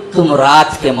خود تم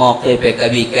رات کے موقع پہ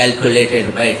کبھی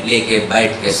کیلکولیٹڈ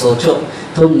بیٹھ کے سوچو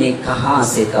تم نے کہاں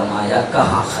سے کمایا،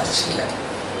 کہاں خرچ کیا۔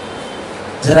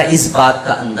 ذرا اس بات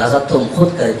کا اندازہ تم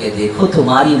خود کر کے دیکھو،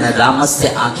 تمہاری ندامت سے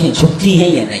آنکھیں جھکتی ہیں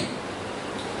یا نہیں؟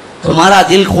 تمہارا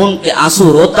دل خون کے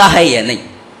آنسو روتا ہے یا نہیں؟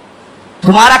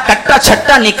 تمہارا کٹا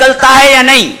چھٹا نکلتا ہے یا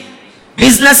نہیں؟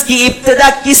 بزنس کی ابتدا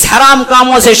کس حرام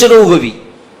کاموں سے شروع ہوئی،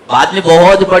 بعد میں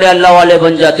بہت بڑے اللہ والے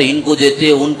بن جاتے، ان کو دیتے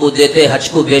ان کو دیتے، حج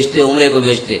کو بھیجتے، عمرے کو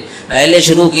بھیجتے۔ پہلے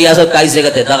شروع کیا سب کیسے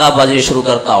کہتے دغا بازی شروع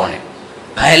کرتا، انہیں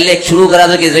پہلے شروع کرا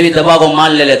تھا کہ زبی دبا کو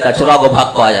مان لے لیتا، چرا کو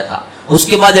بھاگ کو آ جاتا، اس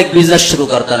کے بعد ایک بزنس شروع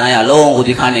کرتا نیا لوگوں کو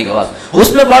دکھانے کے بعد اس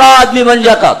میں بڑا آدمی بن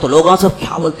جاتا تو لوگ سب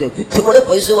کیا بولتے ہیں کتنے بڑے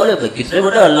پیسے والے کتنے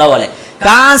بڑے اللہ والے.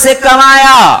 کہاں سے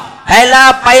کمایا؟ پہلا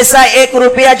پیسہ 1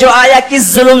 روپیہ جو آیا کس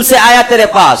ظلم سے آیا تیرے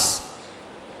پاس؟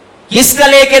 کس کا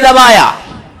لے کے دبایا؟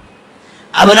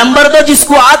 اب نمبر 2 جس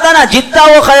کو آتا نا جتنا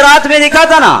وہ خیرات میں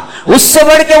دکھاتا نا اس سے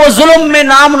بڑھ کے وہ ظلم میں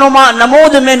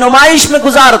نمود میں نمائش میں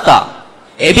گزارتا.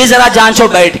 یہ بھی ذرا جانچو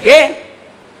بیٹھ کے.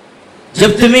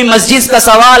 جب تمہیں مسجد کا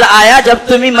سوال آیا, جب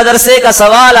تمہیں مدرسے کا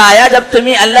سوال آیا, جب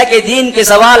تمہیں اللہ کے دین کے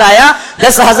سوال آیا,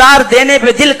 10,000 دینے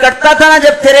پہ دل کٹتا تھا نا.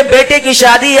 جب تیرے بیٹے کی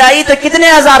شادی آئی تو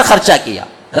کتنے ہزار خرچہ کیا؟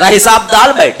 ذرا حساب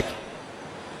ڈال بیٹھ.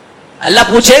 اللہ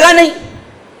پوچھے گا نہیں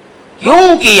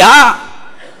کیوں کیا؟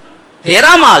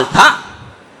 تیرا مال تھا,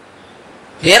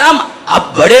 تیرا.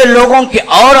 اب بڑے لوگوں کے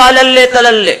اور عللے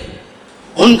تللے,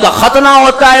 ان کا ختنہ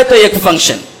ہوتا ہے تو ایک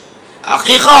فنکشن,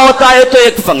 عقیقہ ہوتا ہے تو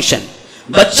ایک فنکشن,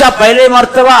 بچہ پہلے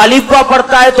مرتبہ الف با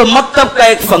پڑھتا ہے تو مکتب کا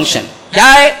ایک فنکشن.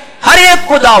 کیا ہے؟ ہر ایک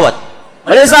کو دعوت.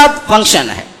 بڑے صاحب فنکشن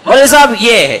ہے, بڑے صاحب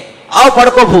یہ ہے, آؤ پڑھ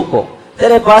کو بھوکو.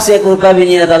 تیرے پاس 1 روپیہ بھی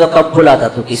نہیں رہتا تو کب بلاتا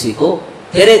تو کسی کو؟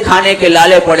 تیرے کھانے کے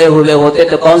لالے پڑے ہوئے ہوتے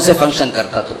تو کون سے فنکشن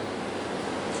کرتا تو؟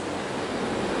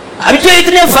 اب جو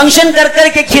اتنے فنکشن کر کر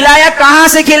کے کھلایا, کہاں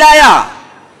سے کھلایا؟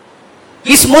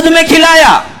 کس مد میں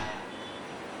کھلایا؟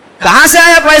 کہاں سے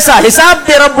آیا پیسہ؟ حساب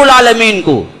دے رب العالمین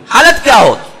کو. حالت کیا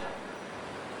ہو؟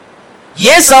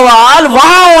 یہ سوال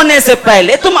وہاں ہونے سے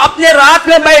پہلے تم اپنے رات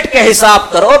میں بیٹھ کے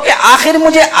حساب کرو کہ آخر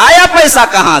مجھے آیا پیسہ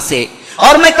کہاں سے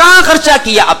اور میں کہاں خرچہ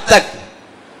کیا اب تک.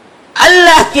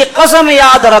 اللہ کی قسم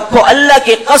یاد رکھو, اللہ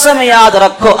کی قسم یاد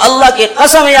رکھو, اللہ کی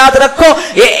قسم یاد رکھو,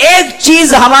 یہ ایک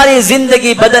چیز ہماری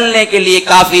زندگی بدلنے کے لیے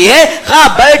کافی ہے. خواہ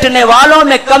بیٹھنے والوں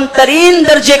میں کم ترین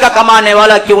درجے کا کمانے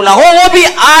والا کیوں نہ ہو, وہ بھی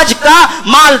آج کا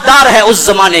مالدار ہے اس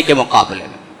زمانے کے مقابلے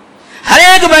میں. ہر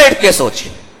ایک بیٹھ کے سوچے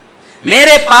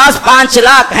میرے پاس 5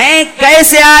 لاکھ ہیں,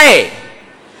 کیسے آئے؟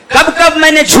 کب کب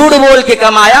میں نے جھوٹ بول کے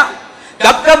کمایا,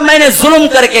 کب کب میں نے ظلم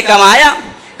کر کے کمایا,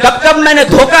 کب کب میں نے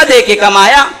دھوکہ دے کے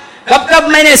کمایا, کب کب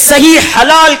میں نے صحیح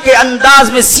حلال کے انداز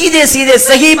میں سیدھے سیدھے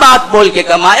صحیح بات بول کے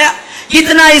کمایا.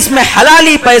 کتنا اس میں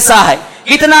حلالی پیسہ ہے,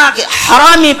 کتنا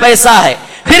حرامی پیسہ ہے.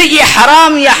 پھر یہ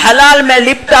حرام یا حلال میں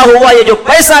لپٹا ہوا یہ جو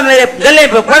پیسہ میرے گلے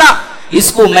پہ پڑا,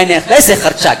 اس کو میں نے کیسے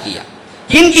خرچہ کیا,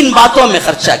 کن کن باتوں میں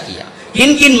خرچہ کیا,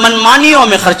 کن کن منمانیوں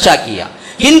میں خرچہ کیا,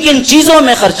 کن کن چیزوں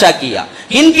میں خرچہ کیا,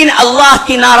 کن کن اللہ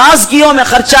کی ناراضگیوں میں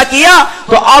خرچہ کیا.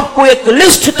 تو آپ کو ایک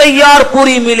لسٹ تیار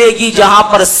پوری ملے گی جہاں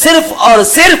پر صرف اور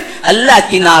صرف اللہ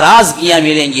کی ناراضگیاں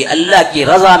ملیں گی. اللہ کی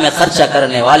رضا میں خرچہ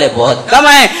کرنے والے بہت کم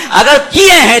ہیں, اگر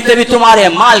کیے ہیں تو بھی تمہارے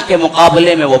مال کے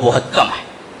مقابلے میں وہ بہت کم ہے.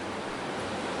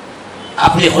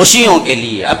 اپنی خوشیوں کے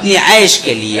لیے, اپنی عیش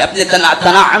کے لیے, اپنے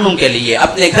تنعم کے لیے,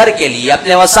 اپنے گھر کے لیے,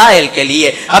 اپنے وسائل کے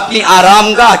لیے, اپنی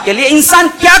آرام گاہ کے لیے انسان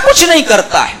کیا کچھ نہیں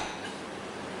کرتا ہے.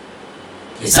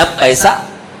 یہ سب پیسہ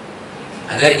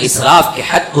اگر اسراف کے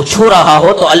حد کو چھو رہا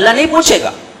ہو تو اللہ نہیں پوچھے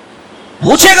گا,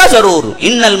 پوچھے گا ضرور.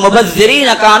 ان المبذرین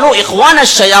کانوا اخوان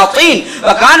الشیاطین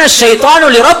وکان الشیطان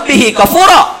لربہ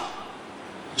کفورا.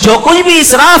 جو کچھ بھی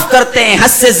اسراف کرتے ہیں,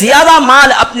 حد سے زیادہ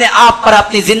مال اپنے آپ پر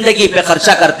اپنی زندگی پہ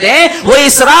خرچہ کرتے ہیں, وہ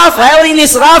اسراف ہے. اور ان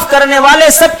اسراف کرنے والے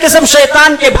سب کے سب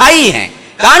شیطان کے بھائی ہیں.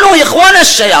 کانوا اخوان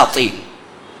الشیاطین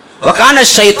وکان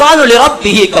الشیطان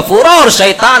لربہ کفورا. اور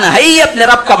شیطان ہے ہی اپنے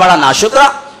رب کا بڑا ناشکرا,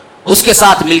 اس کے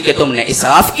ساتھ مل کے تم نے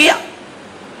اسراف کیا.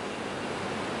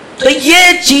 تو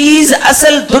یہ چیز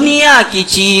اصل دنیا کی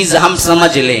چیز ہم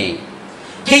سمجھ لیں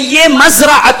کہ یہ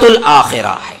مزرعۃ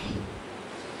الآخرہ ہے.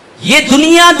 یہ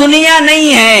دنیا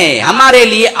نہیں ہے, ہمارے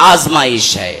لیے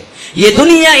آزمائش ہے. یہ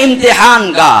دنیا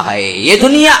امتحان گاہ ہے, یہ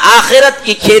دنیا آخرت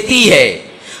کی کھیتی ہے.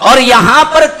 اور یہاں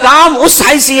پر کام اس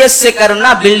حیثیت سے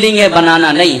کرنا بلڈنگیں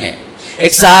بنانا نہیں ہے.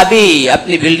 ایک صحابی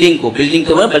اپنی بلڈنگ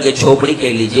تو بلکہ جھوپڑی کہہ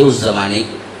لیجیے, اس زمانے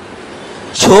کی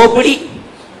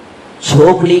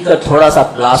جھوپڑی کا تھوڑا سا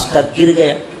پلاسٹر گر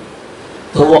گیا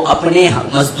تو وہ اپنے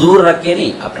مزدور رکھ کے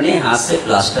نہیں, اپنے ہاتھ سے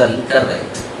پلاسٹر نہیں کر رہے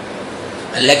تھے.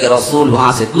 اللہ کے رسول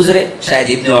وہاں سے گزرے, شاید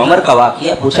ابن عمر کا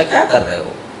واقعہ, پوچھا کیا کر رہے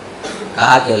ہو؟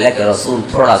 کہا کہ اللہ کے رسول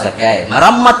تھوڑا سا کیا ہے,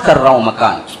 مرمت کر رہا ہوں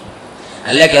مکان کی.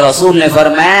 اللہ کے رسول نے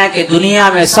فرمایا کہ دنیا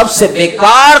میں سب سے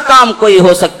بیکار کام کوئی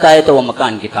ہو سکتا ہے تو وہ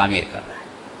مکان کی تعمیر کر رہا ہے.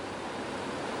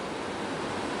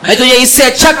 میں تجھے اس سے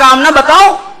اچھا کام نہ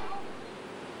بتاؤں.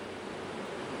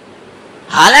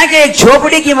 حالانکہ ایک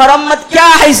جھوپڑی کی مرمت کیا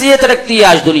حیثیت رکھتی ہے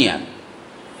آج دنیا میں.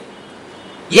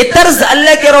 یہ طرز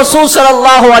اللہ کے رسول صلی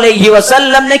اللہ علیہ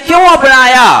وسلم نے کیوں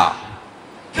اپنایا,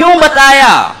 کیوں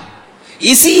بتایا؟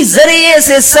 اسی ذریعے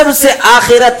سے سب سے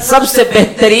آخرت سب سے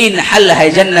بہترین حل ہے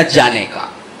جنت جانے کا.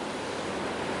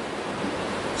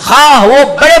 خواہ وہ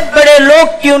بڑے بڑے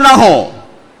لوگ کیوں نہ ہو,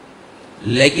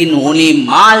 لیکن انہی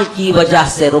مال کی وجہ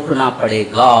سے رکنا پڑے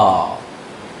گا.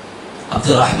 عبد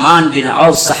الرحمن بن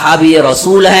عوف صحابی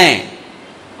رسول ہیں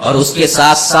اور اس کے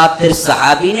ساتھ ساتھ پھر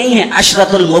صحابی نہیں ہیں،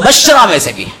 عشرۃ المبشرہ میں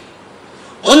سے بھی ہیں،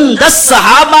 ان 10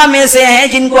 صحابہ میں سے ہیں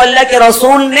جن کو اللہ کے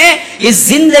رسول نے اس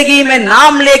زندگی میں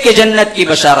نام لے کے جنت کی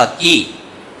بشارت کی.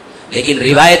 لیکن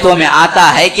روایتوں میں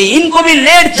آتا ہے کہ ان کو بھی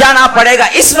لیٹ جانا پڑے گا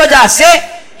اس وجہ سے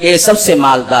کہ یہ سب سے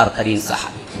مالدار ترین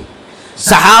صحابی تھے.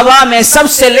 صحابہ میں سب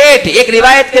سے لیٹ، ایک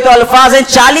روایت کے تو الفاظ ہیں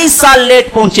 40 سال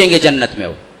لیٹ پہنچیں گے جنت میں.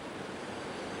 وہ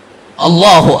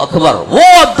اللہ اکبر، وہ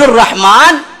عبد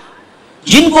الرحمن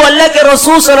جن کو اللہ کے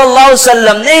رسول صلی اللہ علیہ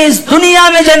وسلم نے اس دنیا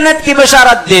میں جنت کی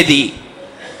بشارت دے دی.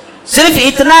 صرف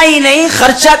اتنا ہی نہیں،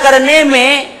 خرچہ کرنے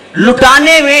میں،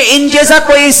 لٹانے میں ان جیسا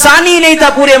کوئی ثانی نہیں تھا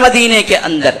پورے مدینے کے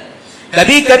اندر.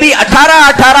 کبھی کبھی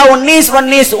 18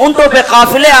 19 اونٹوں پہ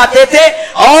قافلے آتے تھے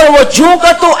اور وہ جوں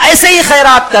کا تو ایسے ہی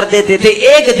خیرات کر دیتے تھے،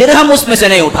 1 درہم اس میں سے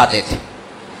نہیں اٹھاتے تھے.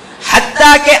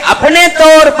 حتیٰ کہ اپنے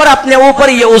طور پر اپنے اوپر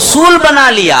یہ اصول بنا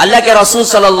لیا اللہ کے رسول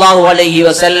صلی اللہ علیہ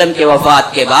وسلم کے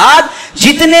وفات کے بعد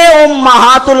جتنے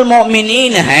امہات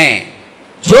المؤمنین ہیں،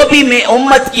 جو بھی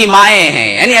امت کی مائیں ہیں،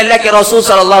 یعنی اللہ کے رسول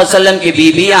صلی اللہ علیہ وسلم کی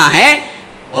بیویاں ہیں،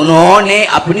 انہوں نے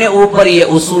اپنے اوپر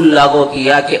یہ اصول لاگو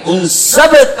کیا کہ ان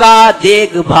سب کا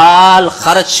دیکھ بھال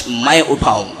خرچ میں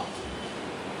اٹھاؤں گا.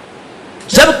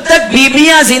 جب تک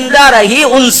بیویاں زندہ رہی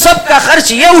ان سب کا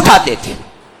خرچ یہ اٹھاتے تھے،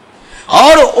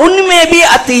 اور ان میں بھی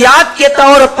عطیات کے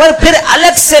طور پر پھر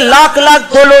الگ سے لاکھ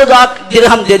 2 لاکھ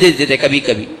درہم دے دیتے تھے. کبھی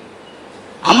کبھی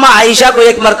اما عائشہ کو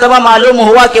ایک مرتبہ معلوم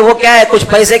ہوا کہ وہ کیا ہے کچھ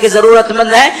پیسے کی ضرورت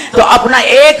مند ہے، تو اپنا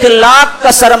 1 لاکھ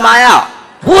کا سرمایہ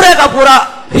پورے کا پورا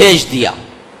بھیج دیا.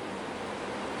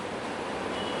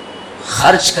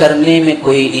 خرچ کرنے میں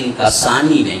کوئی ان کا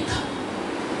ثانی نہیں تھا،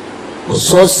 وہ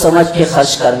سوچ سمجھ کے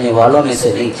خرچ کرنے والوں میں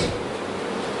سے نہیں تھے.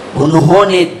 انہوں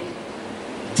نے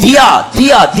دیا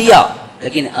دیا دیا،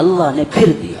 لیکن اللہ نے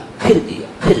پھر دیا پھر دیا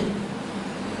پھر دیا.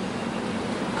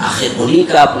 آخر انہی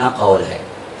کا اپنا قول ہے،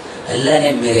 اللہ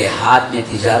نے میرے ہاتھ میں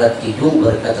تجارت کی یوں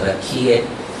برکت رکھی ہے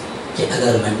کہ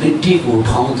اگر میں مٹی کو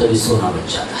اٹھاؤں تو بھی سونا بن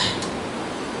جاتا ہے.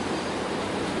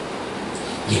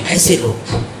 یہ ایسے لوگ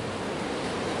تھے،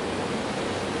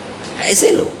 ایسے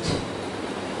لوگ تھے،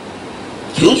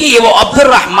 کیونکہ یہ وہ عبد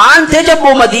الرحمن تھے. جب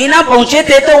وہ مدینہ پہنچے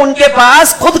تھے تو ان کے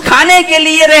پاس خود کھانے کے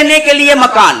لیے، رہنے کے لیے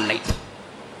مکان نہیں تھا.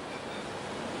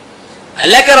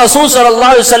 اللہ کے رسول صلی اللہ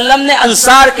علیہ وسلم نے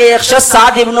انصار کے ایک شخص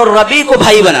سعد ابن الربیع کو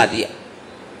بھائی بنا دیا،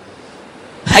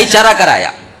 بھائی چارہ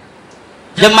کرایا.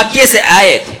 جب مکے سے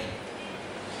آئے تھے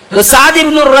تو سعد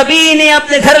ابن الربیع نے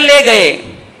اپنے گھر لے گئے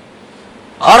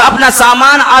اور اپنا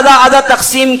سامان آدھا آدھا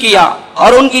تقسیم کیا.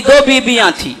 اور ان کی 2 بیویاں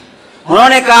تھیں. انہوں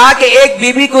نے کہا کہ ایک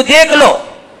بیوی کو دیکھ لو،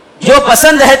 جو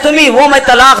پسند ہے تمہیں وہ میں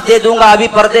طلاق دے دوں گا. ابھی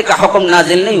پردے کا حکم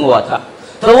نازل نہیں ہوا تھا،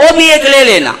 تو وہ بھی ایک لے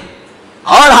لینا،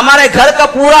 اور ہمارے گھر کا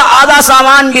پورا آدھا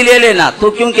سامان بھی لے لینا، تو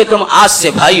کیونکہ تم آج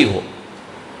سے بھائی ہو.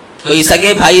 تو اس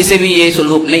سگے بھائی سے بھی یہ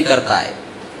سلوک نہیں کرتا ہے.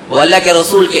 وہ اللہ کے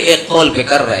رسول کے ایک قول پہ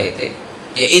کر رہے تھے،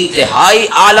 یہ انتہائی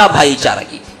اعلیٰ بھائی چارہ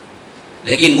کی تھی.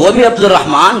 لیکن وہ بھی عبد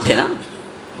الرحمن تھے نا،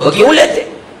 وہ کیوں لیتے؟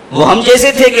 وہ ہم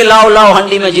جیسے تھے کہ لاؤ لاؤ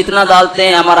ہنڈی میں جتنا ڈالتے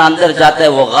ہیں ہمارا اندر جاتا ہے.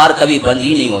 وہ غار کبھی بند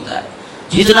ہی نہیں ہوتا ہے.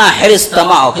 جتنا حرص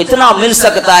طمع کتنا مل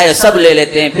سکتا ہے سب لے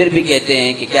لیتے ہیں، پھر بھی کہتے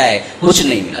ہیں کہ کیا ہے کچھ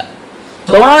نہیں ملا.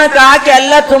 تو انہوں نے کہا کہ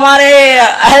اللہ تمہارے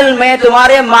اہل میں،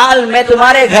 تمہارے مال میں،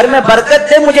 تمہارے گھر میں برکت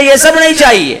دے، مجھے یہ سب نہیں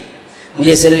چاہیے.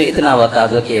 مجھے صرف اتنا بتا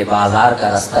دو کہ بازار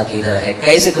کا راستہ کدھر ہے،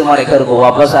 کیسے تمہارے گھر کو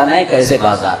واپس آنا ہے، کیسے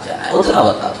بازار جانا ہے، اتنا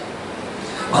بتا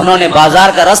دو. انہوں نے بازار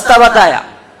کا راستہ بتایا.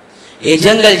 یہ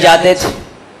جنگل جاتے تھے،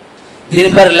 دن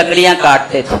بھر لکڑیاں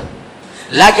کاٹتے تھے،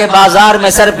 لا کے بازار میں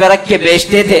سر پہ رکھ کے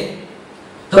بیچتے تھے.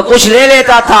 تو کچھ لے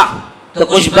لیتا تھا تو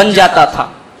کچھ بن جاتا تھا.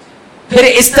 پھر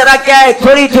اس طرح کیا ہے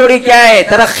تھوڑی تھوڑی کیا ہے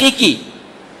ترقی کی.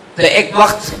 تو ایک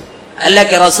وقت اللہ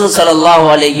کے رسول صلی اللہ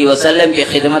علیہ وسلم کی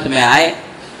خدمت میں آئے.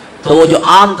 تو وہ جو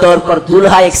عام طور پر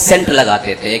دلہا ایک سینٹ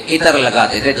لگاتے تھے، ایک عطر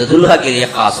لگاتے تھے، تو دلہا کے لیے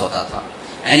خاص ہوتا تھا،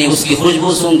 یعنی اس کی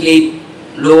خوشبو سن کے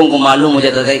لوگوں کو معلوم ہو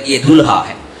جاتا تھا کہ یہ دلہا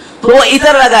ہے. تو وہ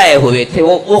عطر لگائے ہوئے تھے،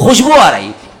 وہ خوشبو آ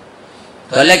رہی تھی.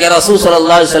 تو اللہ کے رسول صلی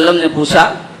اللہ علیہ وسلم نے پوچھا،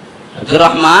 عبد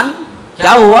الرحمن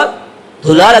کیا ہوا،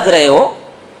 دلہا لگ رہے ہو،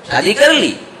 شادی کر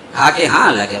لی؟ کہا کہ ہاں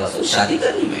اللہ کے رسول شادی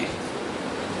کر لی میں.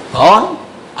 کون؟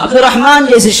 عبد الرحمن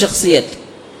جیسی شخصیت،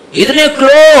 اتنے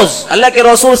کلوز اللہ کے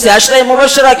رسول سے، عشرہ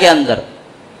مبشرہ کے اندر.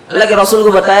 اللہ کے رسول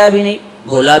کو بتایا بھی نہیں،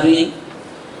 بولا بھی نہیں.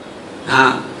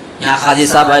 ہاں یہاں خاجی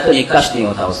صاحب آئے تو نکاح نہیں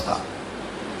ہوتا اس کا.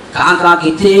 کہاں کہاں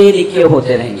کتنے نکاح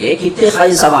ہوتے رہیں گے، کتنے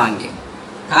خاجی صاحب آئیں گے،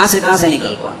 کہاں سے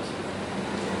نکل کو آئیں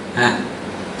گے.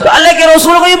 تو اللہ کے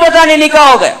رسول کو ہی پتا نہیں،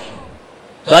 نکاح ہو گیا.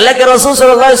 تو اللہ کے رسول صلی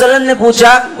اللہ علیہ وسلم نے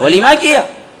پوچھا ولیمہ کیا؟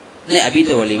 نہیں ابھی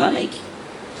تو ولیمہ نہیں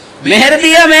کی. مہر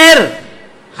دیا؟ مہر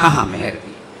ہاں مہر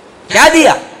دیا. کیا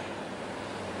دیا؟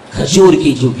 खजूर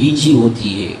की जो बीजी होती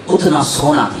है उतना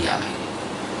सोना दिया मैंने।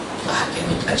 कहा कि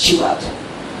बहुत अच्छी बात है,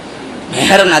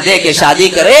 मेहर न दे के शादी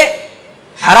करे,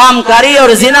 हरामकारी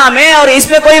और जिना में और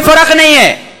इसमें कोई फर्क नहीं है।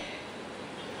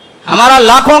 हमारा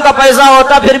लाखों का पैसा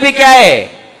होता फिर भी क्या है,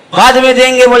 बाद में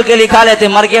देंगे बोल के लिखा लेते,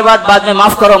 मर के बाद में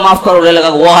माफ करो ले लगा,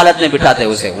 वो हालत में बिठाते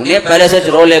उसे। उन्हें पहले से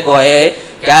रोले को है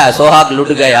क्या है, सोहाग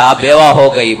लुट गया, बेवा हो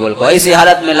गई बोल को, ऐसी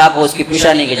हालत में लाको उसकी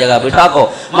पेशानी की जगह बिठा को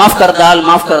माफ कर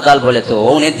दाल बोले तो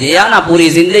उन्हें दिया ना, पूरी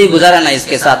जिंदगी गुजारा ना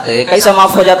इसके साथ, कैसा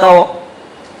माफ हो जाता हो।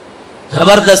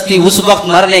 जबरदस्ती उस वक्त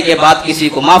मरने के बाद किसी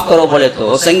को माफ करो बोले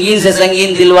तो संगीन से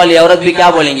संगीन दिल वाली औरत भी क्या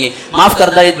बोलेंगी, माफ कर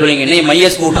दालित बोलेंगे, नहीं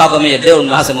मैयत को उठा कर मुझे दे,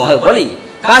 वहां से मोहर बोलेंगे,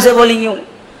 कहां से बोलेंगे उन्हें।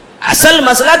 असल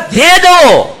मसला दे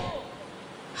दो,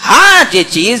 हाँ ये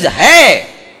चीज है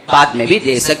बाद में भी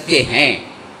दे सकते हैं,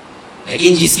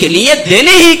 लेकिन जिसके लिए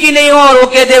देने ही की नहीं हो और वो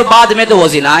कह दे बाद में, तो वो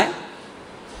जिना है।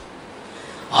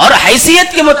 और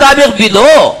हैसियत के मुताबिक भी दो।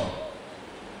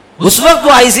 उस वक्त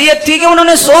वो हैसियत थी कि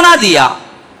उन्होंने सोना दिया,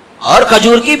 और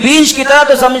खजूर की बीज की तरह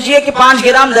तो समझिए कि 5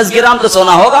 ग्राम 10 ग्राम तो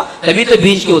सोना होगा, तभी तो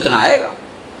बीज के उतना आएगा।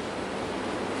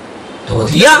 तो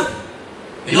दिया,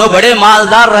 इन्हों बड़े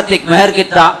मालदार रहते, मेहर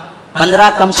कितना 15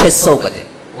 कम 600 का थे।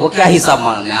 वो क्या हिसाब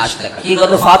मानने आज तक की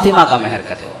तो फातिमा का मेहर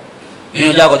का थे।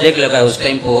 इन्हों जाको देख लगा उस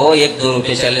टाइम को 1-2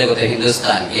 रुपये चलने को थे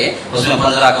हिंदुस्तान के, उसमें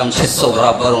 15 कम 600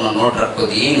 बराबर उन्होंने नोट रख को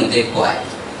दिए, इन्होंने देख को आए,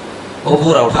 वो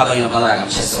पूरा उठा कर 15 कम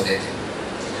 600 देते।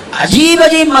 अजीब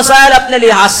अजीब मसाइल अपने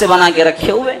लिहाज से बना के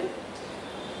रखे हुए।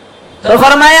 तो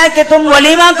फरमाया कि तुम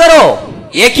वलीमा करो,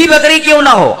 एक ही बकरी क्यों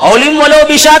ना हो, औलिम वलो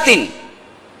बिशातिन।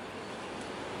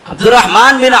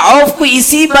 अब्दुर्रहमान बिन औफ को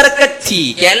इसी बरकत थी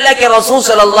कि अल्लाह के रसूल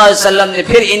सल्लल्लाहु अलैहि वसल्लम ने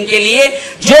फिर इनके लिए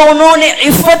जो उन्होंने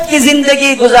इफ़्फ़त की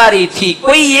जिंदगी गुजारी थी,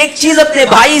 कोई एक चीज अपने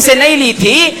भाई से नहीं ली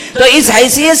थी, तो इस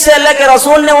हैसियत से अल्लाह के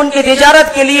रसूल ने उनकी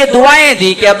तिजारत के लिए दुआएं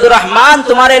दी कि अब्दुर्रहमान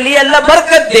तुम्हारे लिए अल्लाह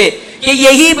बरकत दे। कि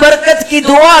यही बरकत की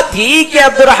दुआ थी कि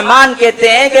अब्दुर्रहमान कहते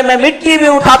हैं कि मैं मिट्टी भी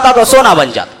उठाता तो सोना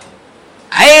बन जाता,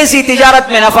 ऐसी तिजारत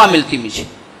में नफा मिलती मुझे,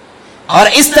 और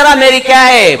इस तरह मेरी क्या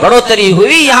है बढ़ोतरी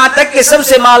हुई, यहां तक कि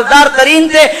सबसे मालदार तरीन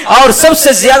थे और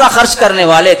सबसे ज्यादा खर्च करने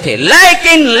वाले थे।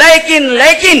 लेकिन लेकिन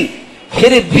लेकिन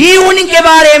फिर भी उनके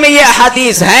बारे में ये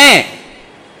हदीस हैं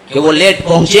कि वो लेट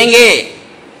पहुंचेंगे,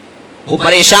 वो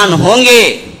परेशान होंगे।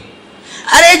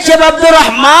 अरे जब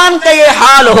अब्दुर्रहमान का ये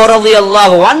हाल हो रज़ी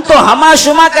अल्लाहु अन्हु, तो हमा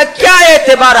शुमा का क्या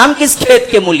एतबार, हम किस खेत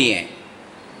के मूली हैं।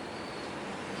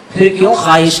 फिर क्यों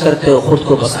ख्वाहिश करते हो खुद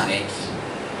को बसाने की,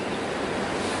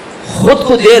 खुद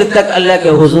को देर तक अल्लाह के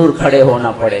हुजूर खड़े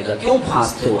होना पड़ेगा, क्यों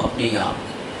फांसते हो अपने आप,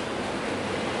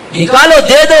 निकालो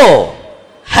दे दो,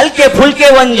 हल्के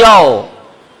फुल्के बन जाओ,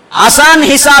 आसान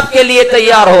हिसाब के लिए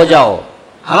तैयार हो जाओ।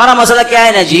 हमारा मसला क्या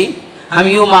है ना जी, हम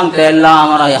यूं मांगते हैं अल्लाह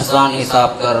हमारा आसान हिसाब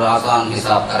कर, आसान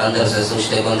हिसाब कर, अंदर से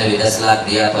सोचते बंदे भी 10 लाख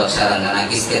दिया तो अच्छा रंगाना,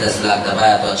 किसके 10 लाख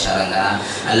दबाया तो अच्छा रंगाना,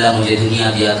 अल्लाह मुझे दुनिया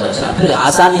दिया तो अच्छा, फिर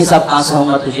आसान हिसाब कहां से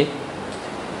होगा तुझे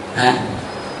है?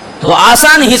 तो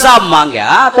आसान हिसाब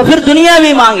मांगा तो फिर दुनिया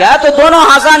भी मांगा, तो दोनों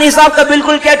आसान हिसाब का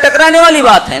बिल्कुल क्या टकराने वाली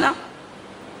बात है ना।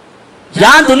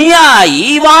 जहां दुनिया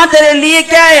आई वहां तेरे लिए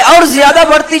क्या है और ज्यादा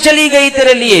बढ़ती चली गई,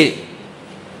 तेरे लिए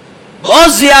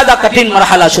बहुत ज्यादा कठिन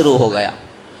मरहला शुरू हो गया।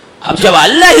 अब जब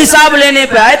अल्लाह हिसाब लेने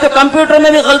पे आए तो कंप्यूटर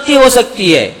में भी गलती हो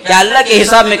सकती है, क्या अल्लाह के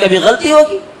हिसाब में कभी गलती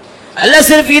होगी? अल्लाह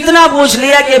सिर्फ इतना पूछ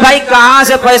लिया कि भाई कहां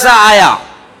से पैसा आया,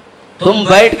 तुम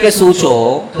बैठ के सोचो,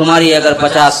 तुम्हारी अगर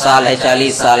 50 साल है,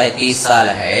 40 साल है, 30 साल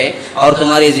है और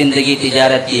तुम्हारी जिंदगी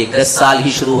तिजारत की 10 साल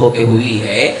ही शुरू होके हुई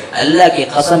है, अल्लाह की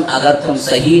कसम अगर तुम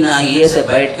सही नाहिए से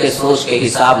बैठ के सोच के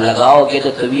हिसाब लगाओगे तो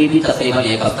तुम्हें भी तकरीबन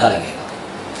 1 हफ्ता लगेगा।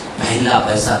 पहला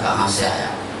पैसा कहां से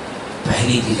आया,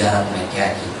 पहली तिजारत में क्या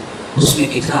की, उसमें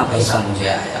कितना पैसा मुझे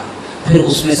आया, फिर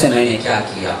उसमें से मैंने क्या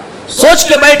किया, सोच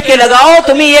के बैठ के लगाओ,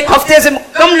 तुम्हें 1 हफ्ते से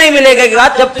कम नहीं मिलेगा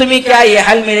जब तुम्हें क्या ये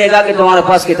हल मिलेगा कि तुम्हारे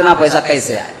पास कितना पैसा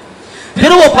कैसे आया,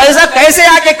 फिर वो पैसा कैसे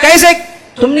आके कैसे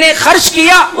तुमने खर्च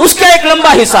किया, उसका एक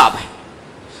लंबा हिसाब है।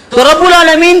 तो रब्बुल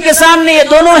आलमीन के सामने ये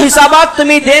दोनों हिसाबात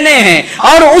तुम्हें देने हैं,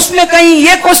 और उसमें कहीं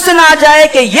ये क्वेश्चन आ जाए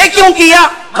कि ये क्यों किया,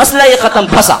 मसला ये खत्म,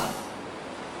 फंसा।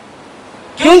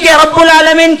 क्योंकि रब्बुल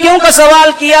आलमीन क्यों का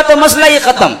सवाल किया तो मसला ये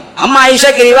खत्म। अम्मा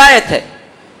आयशा की रिवायत है,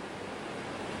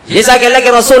 जैसा कि अल्लाह के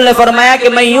रसूल ने फरमाया कि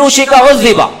मैं यूशी का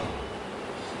उज़्ज़िबा,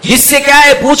 जिससे क्या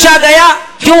है पूछा गया,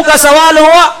 क्यों का सवाल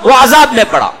हुआ, वो अजाब में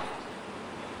पड़ा।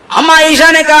 अम्मा आयशा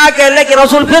ने कहा कि अल्लाह के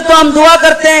रसूल फिर तो हम दुआ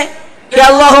करते हैं कि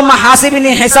अल्लाहुम्मा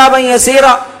हासिबनी हिसाबन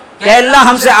यसीरा, कि अल्लाह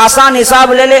हमसे आसान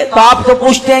हिसाब ले ले, तो आप तो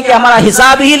पूछते हैं कि हमारा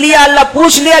हिसाब ही लिया, अल्लाह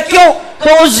पूछ लिया क्यों,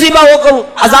 तो उज़्ज़िबा वो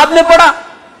अजाब में पड़ा।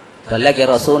 तो अल्लाह के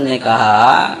रसूल ने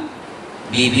कहा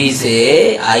बीबी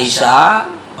से, आयशा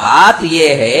बात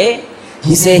ये है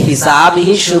जिसे हिसाब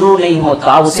ही शुरू नहीं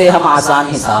होता उसे हम आसान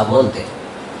हिसाब बोलते।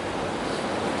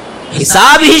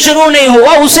 حساب ہی شروع نہیں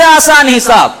ہوا اسے آسان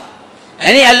حساب.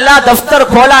 یعنی اللہ دفتر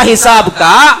کھولا حساب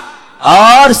کا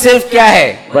اور صرف کیا ہے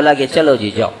بولا کہ چلو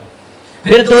جی جاؤ.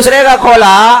 پھر دوسرے کا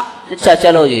کھولا اچھا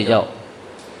چلو جی جاؤ.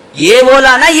 یہ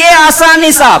بولا نا یہ آسان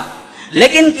حساب.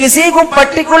 لیکن کسی کو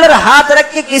پرٹیکولر ہاتھ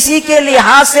رکھ کے کسی کے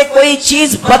لحاظ سے کوئی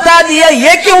چیز بتا دیا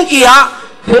یہ کیوں کیا,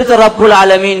 پھر تو رب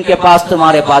العالمین کے پاس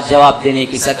تمہارے پاس جواب دینے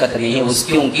کی سکت نہیں ہے اس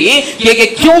کیوں کی, کہ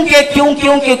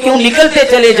کیوں نکلتے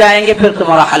چلے جائیں گے پھر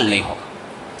تمہارا حل نہیں ہوگا.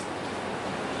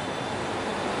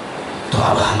 تو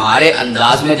اب ہمارے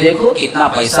انداز میں دیکھو کتنا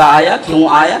پیسہ آیا, کیوں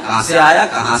آیا,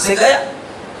 کہاں سے گیا.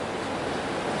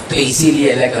 تو اسی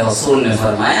لیے اللہ کے رسول نے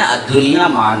فرمایا الدنیا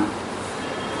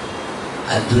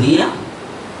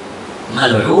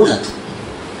ملعونۃ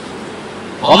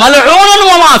وملعون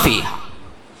وما فیہا.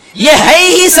 یہ ہے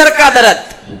ہی سر کا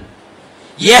درد,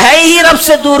 یہ ہے ہی رب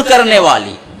سے دور کرنے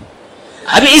والی.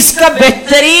 اب اس کا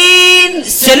بہترین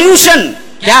سولوشن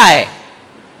کیا ہے؟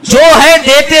 جو ہے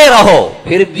دیتے رہو,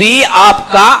 پھر بھی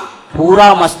آپ کا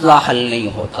پورا مسئلہ حل نہیں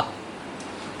ہوتا.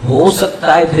 ہو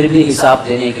سکتا ہے پھر بھی حساب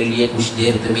دینے کے لیے کچھ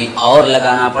دیر تمہیں اور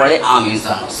لگانا پڑے عام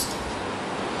انسانوں سے.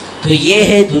 تو یہ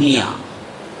ہے دنیا.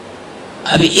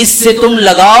 اب اس سے تم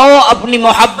لگاؤ اپنی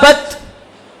محبت,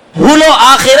 بھولو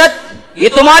آخرت, یہ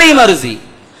تمہاری مرضی.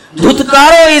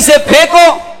 دھتکارو اسے پھینکو,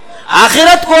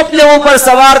 آخرت کو اپنے اوپر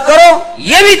سوار کرو,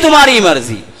 یہ بھی تمہاری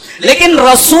مرضی. لیکن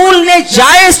رسول نے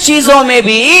جائز چیزوں میں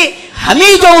بھی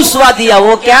ہمیں جو اسوا دیا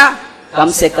وہ کیا؟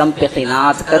 کم سے کم پہ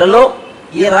قناعت کر لو.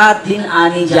 یہ رات دن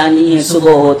آنی جانی ہے,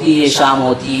 صبح ہوتی ہے شام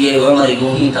ہوتی ہے, عمر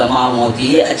یوں ہی تمام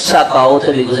ہوتی ہے. اچھا کھاؤ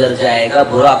تو بھی گزر جائے گا,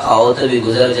 برا کھاؤ تو بھی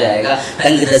گزر جائے گا,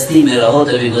 تنگ دستی میں رہو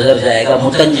تو بھی گزر جائے گا,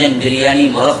 متنجن بریانی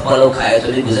مرغ پلو کھائے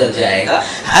تو بھی گزر جائے گا.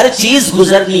 ہر چیز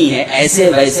گزرنی ہے. ایسے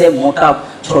ویسے موٹا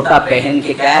چھوٹا پہن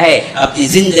کے کیا ہے اپنی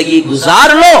زندگی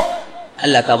گزار لو.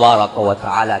 اللہ تبارک و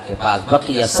تعالی کے پاس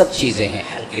بقیہ سب چیزیں ہیں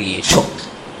حل کے لیے چھوٹ.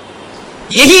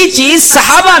 یہی چیز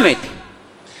صحابہ میں تھی.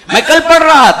 میں کل پڑھ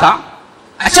رہا تھا,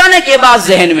 اچانک یہ بات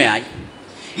ذہن میں آئی,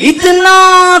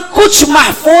 اتنا کچھ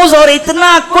محفوظ اور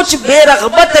اتنا کچھ بے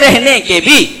رغبت رہنے کے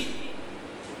بھی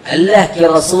اللہ کے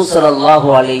رسول صلی اللہ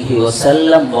علیہ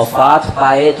وسلم وفات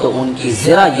پائے تو ان کی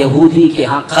ذرا یہودی کے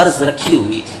ہاں قرض رکھی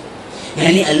ہوئی تھی.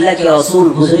 یعنی اللہ کے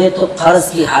رسول گزرے تو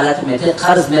قرض کی حالت میں تھے,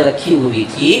 قرض میں رکھی ہوئی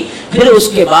تھی. پھر اس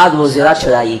کے بعد وہ ذرا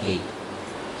چھڑائی گئی.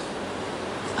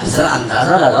 ذرا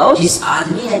اندازہ لگاؤ, جس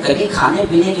آدمی نے کبھی کھانے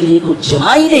پینے کے لیے کچھ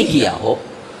جمع ہی نہیں کیا ہو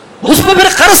اس میں پھر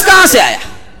قرض کہاں سے آیا؟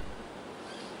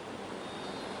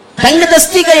 تنگ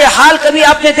دستی کا یہ حال کبھی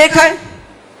آپ نے دیکھا ہے؟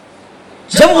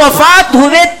 جب وفات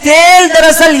ہوئے تیل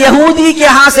دراصل یہودی کے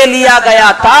ہاں سے لیا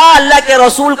گیا تھا. اللہ کے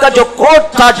رسول کا جو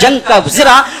کوٹ تھا جنگ کا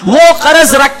زرہ وہ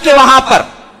قرض رکھ کے وہاں پر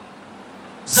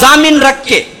ضامن رکھ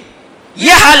کے,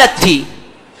 یہ حالت تھی.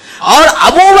 اور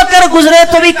ابو بکر گزرے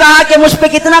تو بھی کہا کہ مجھ پہ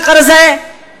کتنا قرض ہے؟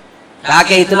 کہا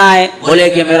کہ اتنا ہے. بولے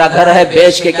کہ میرا گھر ہے,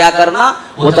 بیچ کے کیا کرنا,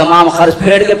 وہ تمام قرض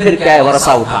پھیڑ کے پھر کیا ہے ورثہ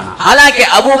اٹھانا. حالانکہ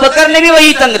ابو بکر نے بھی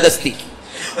وہی تنگ دستی کی.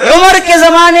 عمر کے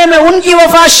زمانے میں ان کی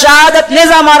وفات شہادت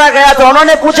نیزہ مارا گیا تو انہوں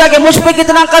نے پوچھا کہ مجھ پہ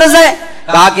کتنا قرض ہے؟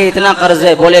 کہا کہ اتنا قرض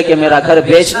ہے. بولے کہ میرا گھر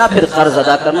بیچنا, پھر قرض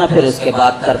ادا کرنا, پھر اس کے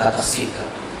بعد گھر کا تقسیم کرنا.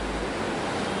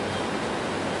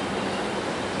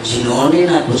 جنہوں نے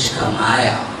نہ کچھ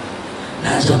کمایا,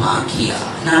 نہ جمع کیا,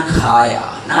 نہ کھایا,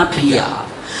 نہ پیا,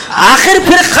 آخر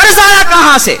پھر قرض آیا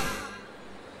کہاں سے؟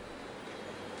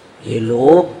 یہ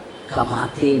لوگ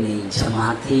کماتے نہیں,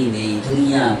 جماتے نہیں,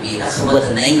 دنیا کی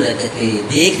رغبت نہیں رکھتے,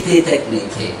 دیکھتے تک نہیں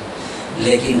تھے,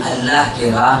 لیکن اللہ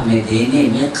کے راہ میں دینے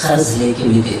میں قرض لے کے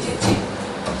بھی دیتے تھے.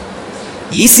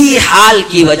 اسی حال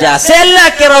کی وجہ سے اللہ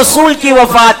کے رسول کی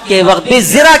وفات کے وقت بھی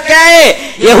ذرا کیا ہے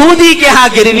یہودی کے ہاں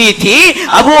گروی تھی.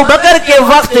 ابو بکر کے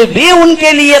وقت بھی ان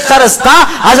کے لیے قرض تھا,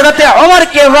 حضرت عمر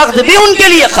کے وقت بھی ان کے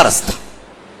لیے قرض تھا.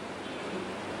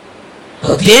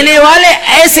 تو دینے والے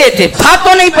ایسے تھے, تھا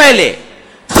تو نہیں پہلے,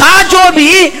 تھا جو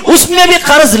بھی اس میں بھی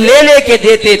قرض لے لے کے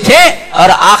دیتے تھے, اور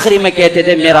آخری میں کہتے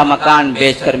تھے میرا مکان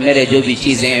بیچ کر, میرے جو بھی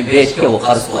چیزیں ہیں بیچ کے وہ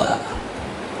قرض کو ادا کر.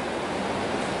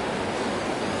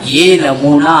 یہ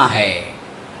نمونہ ہے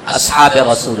اصحاب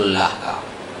رسول اللہ کا.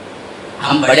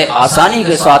 ہم بڑے آسانی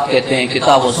کے ساتھ کہتے ہیں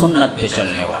کتاب و سنت پہ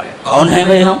چلنے والے. کون ہیں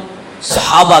بھائی ہم؟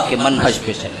 صحابہ کے منہج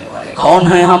پہ چلنے والے.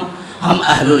 کون ہیں ہم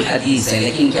اہل الحدیث ہیں.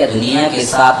 لیکن کیا دنیا کے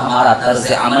ساتھ ہمارا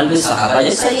طرز عمل بھی صحابہ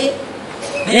جیسا ہی ہے؟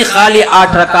 نہیں, خالی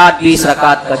 8 رکعت 20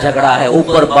 رکعت کا جھگڑا ہے,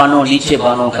 اوپر بانوں نیچے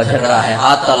بانوں کا جھگڑا ہے,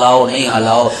 ہاتھ ہلاؤ نہیں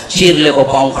ہلاؤ, چیر لے کو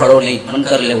پاؤں کھڑو نہیں, من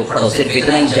کر لے کو کھڑو, صرف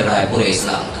اتنا ہی جھگڑا ہے پورے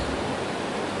اسلام کا.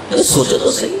 تو سوچو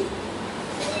تو صحیح,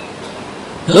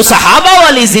 جو صحابہ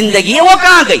والی زندگی ہے وہ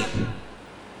کہاں گئی؟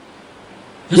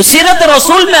 جو سیرت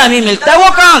رسول میں ہمیں ملتا ہے وہ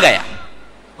کہاں گیا؟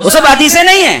 وہ سب حدیثیں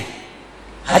نہیں ہیں.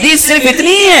 حدیث صرف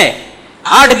اتنی ہی ہے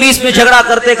 8-20 میں جھگڑا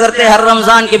کرتے کرتے ہر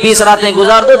رمضان کے 20 راتیں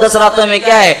گزار دو، 10 راتوں میں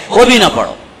کیا ہے وہ بھی نہ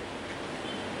پڑھو۔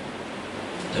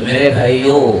 تو میرے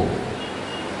بھائیو،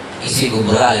 کسی کو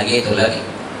برا لگے تو لگے،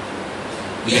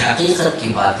 یہ حقیقت کی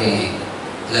باتیں ہیں۔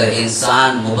 اگر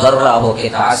انسان مبرہ ہو کے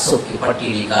تعصب کی پٹی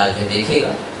نکال کے دیکھے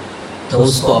گا تو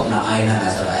اس کو اپنا آئینہ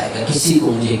نظر آئے گا۔ کسی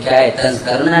کو مجھے کیا ہے طنز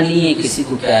کرنا نہیں ہے، کسی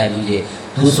کو کیا ہے مجھے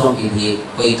دوسروں کے لیے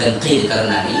کوئی تنقید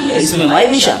کرنا نہیں ہے، اس میں میں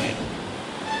بھی شامل ہوں۔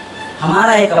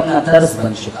 ہمارا ایک اپنا طرز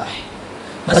بن چکا ہے،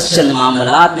 بس چند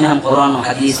معاملات میں ہم قرآن و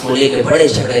حدیث کو لے کے بڑے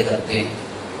جھگڑے کرتے ہیں۔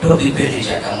 ٹوپی پہنے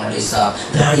جا کر مولوی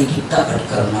صاحب، داڑھی کی کٹ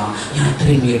کرنا، یہاں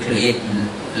 3 میٹر ایک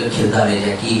کھلتا رہ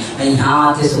جا کی، یہاں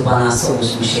آتے سے بنا سب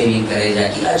اس میں شیونگ کرے جا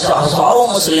کی، ہزاروں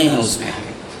مسئلے ہیں اس میں۔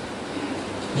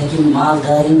 لیکن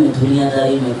مالداری میں، دنیا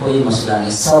داری میں کوئی مسئلہ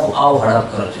نہیں، سب آؤ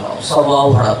ہڑپ کر جاؤ، سب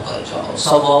آؤ ہڑپ کر جاؤ،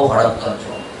 سب آؤ ہڑپ کر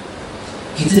جاؤ۔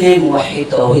 کتنے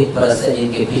موحد توحید پرست ہیں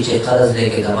جن کے پیچھے قرض لے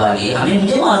کے دبا لیے، ہمیں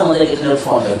مجھے معلوم ہوتا ہے کتنے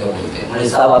فون کر کے بولتے ہیں مولوی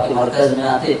صاحب آپ کے مرکز میں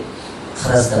آتے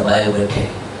قرض دبائے بیٹھے،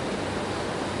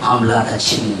 معاملات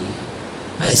اچھی نہیں ہے،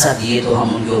 پیسہ دیے تو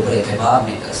ہم ان کے اوپر اعتبار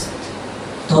نہیں کر سکتے۔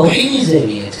 توحیدی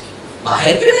ذہنیت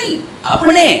باہر کے نہیں،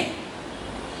 اپنے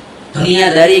دنیا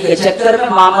داری کے چکر میں،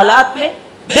 معاملات میں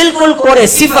بالکل کوڑے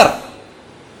صفر۔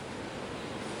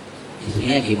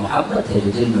 دنیا کی محبت ہے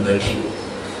جو دل میں بیٹھی ہوئی۔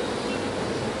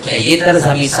 کیا یہ طرز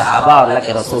ہمیں صحابہ اور اللہ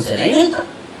کے رسول سے نہیں ملتا؟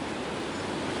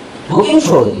 وہ کیوں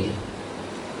چھوڑ دیے؟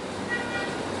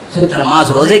 صرف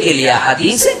نماز روزے کے لیے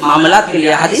حدیث ہے، معاملات کے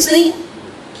لیے حدیث نہیں ہے۔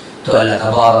 تو اللہ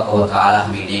تبارک و تعالی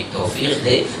ہمیں نیک توفیق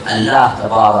دے، اللہ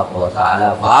تبارک و تعالی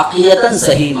واقعتاً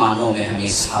صحیح معنوں میں ہمیں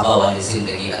صحابہ والی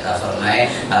زندگی عطا فرمائے۔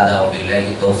 هذا وبالله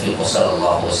التوفیق، صلی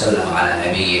اللہ وسلم علی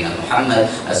نبینا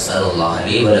محمد۔ اسأل اللہ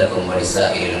لی ولکم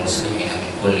ولسائر المسلمین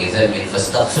من كل ذنب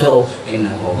فاستغفروا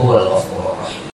انه هو الغفور الرحیم۔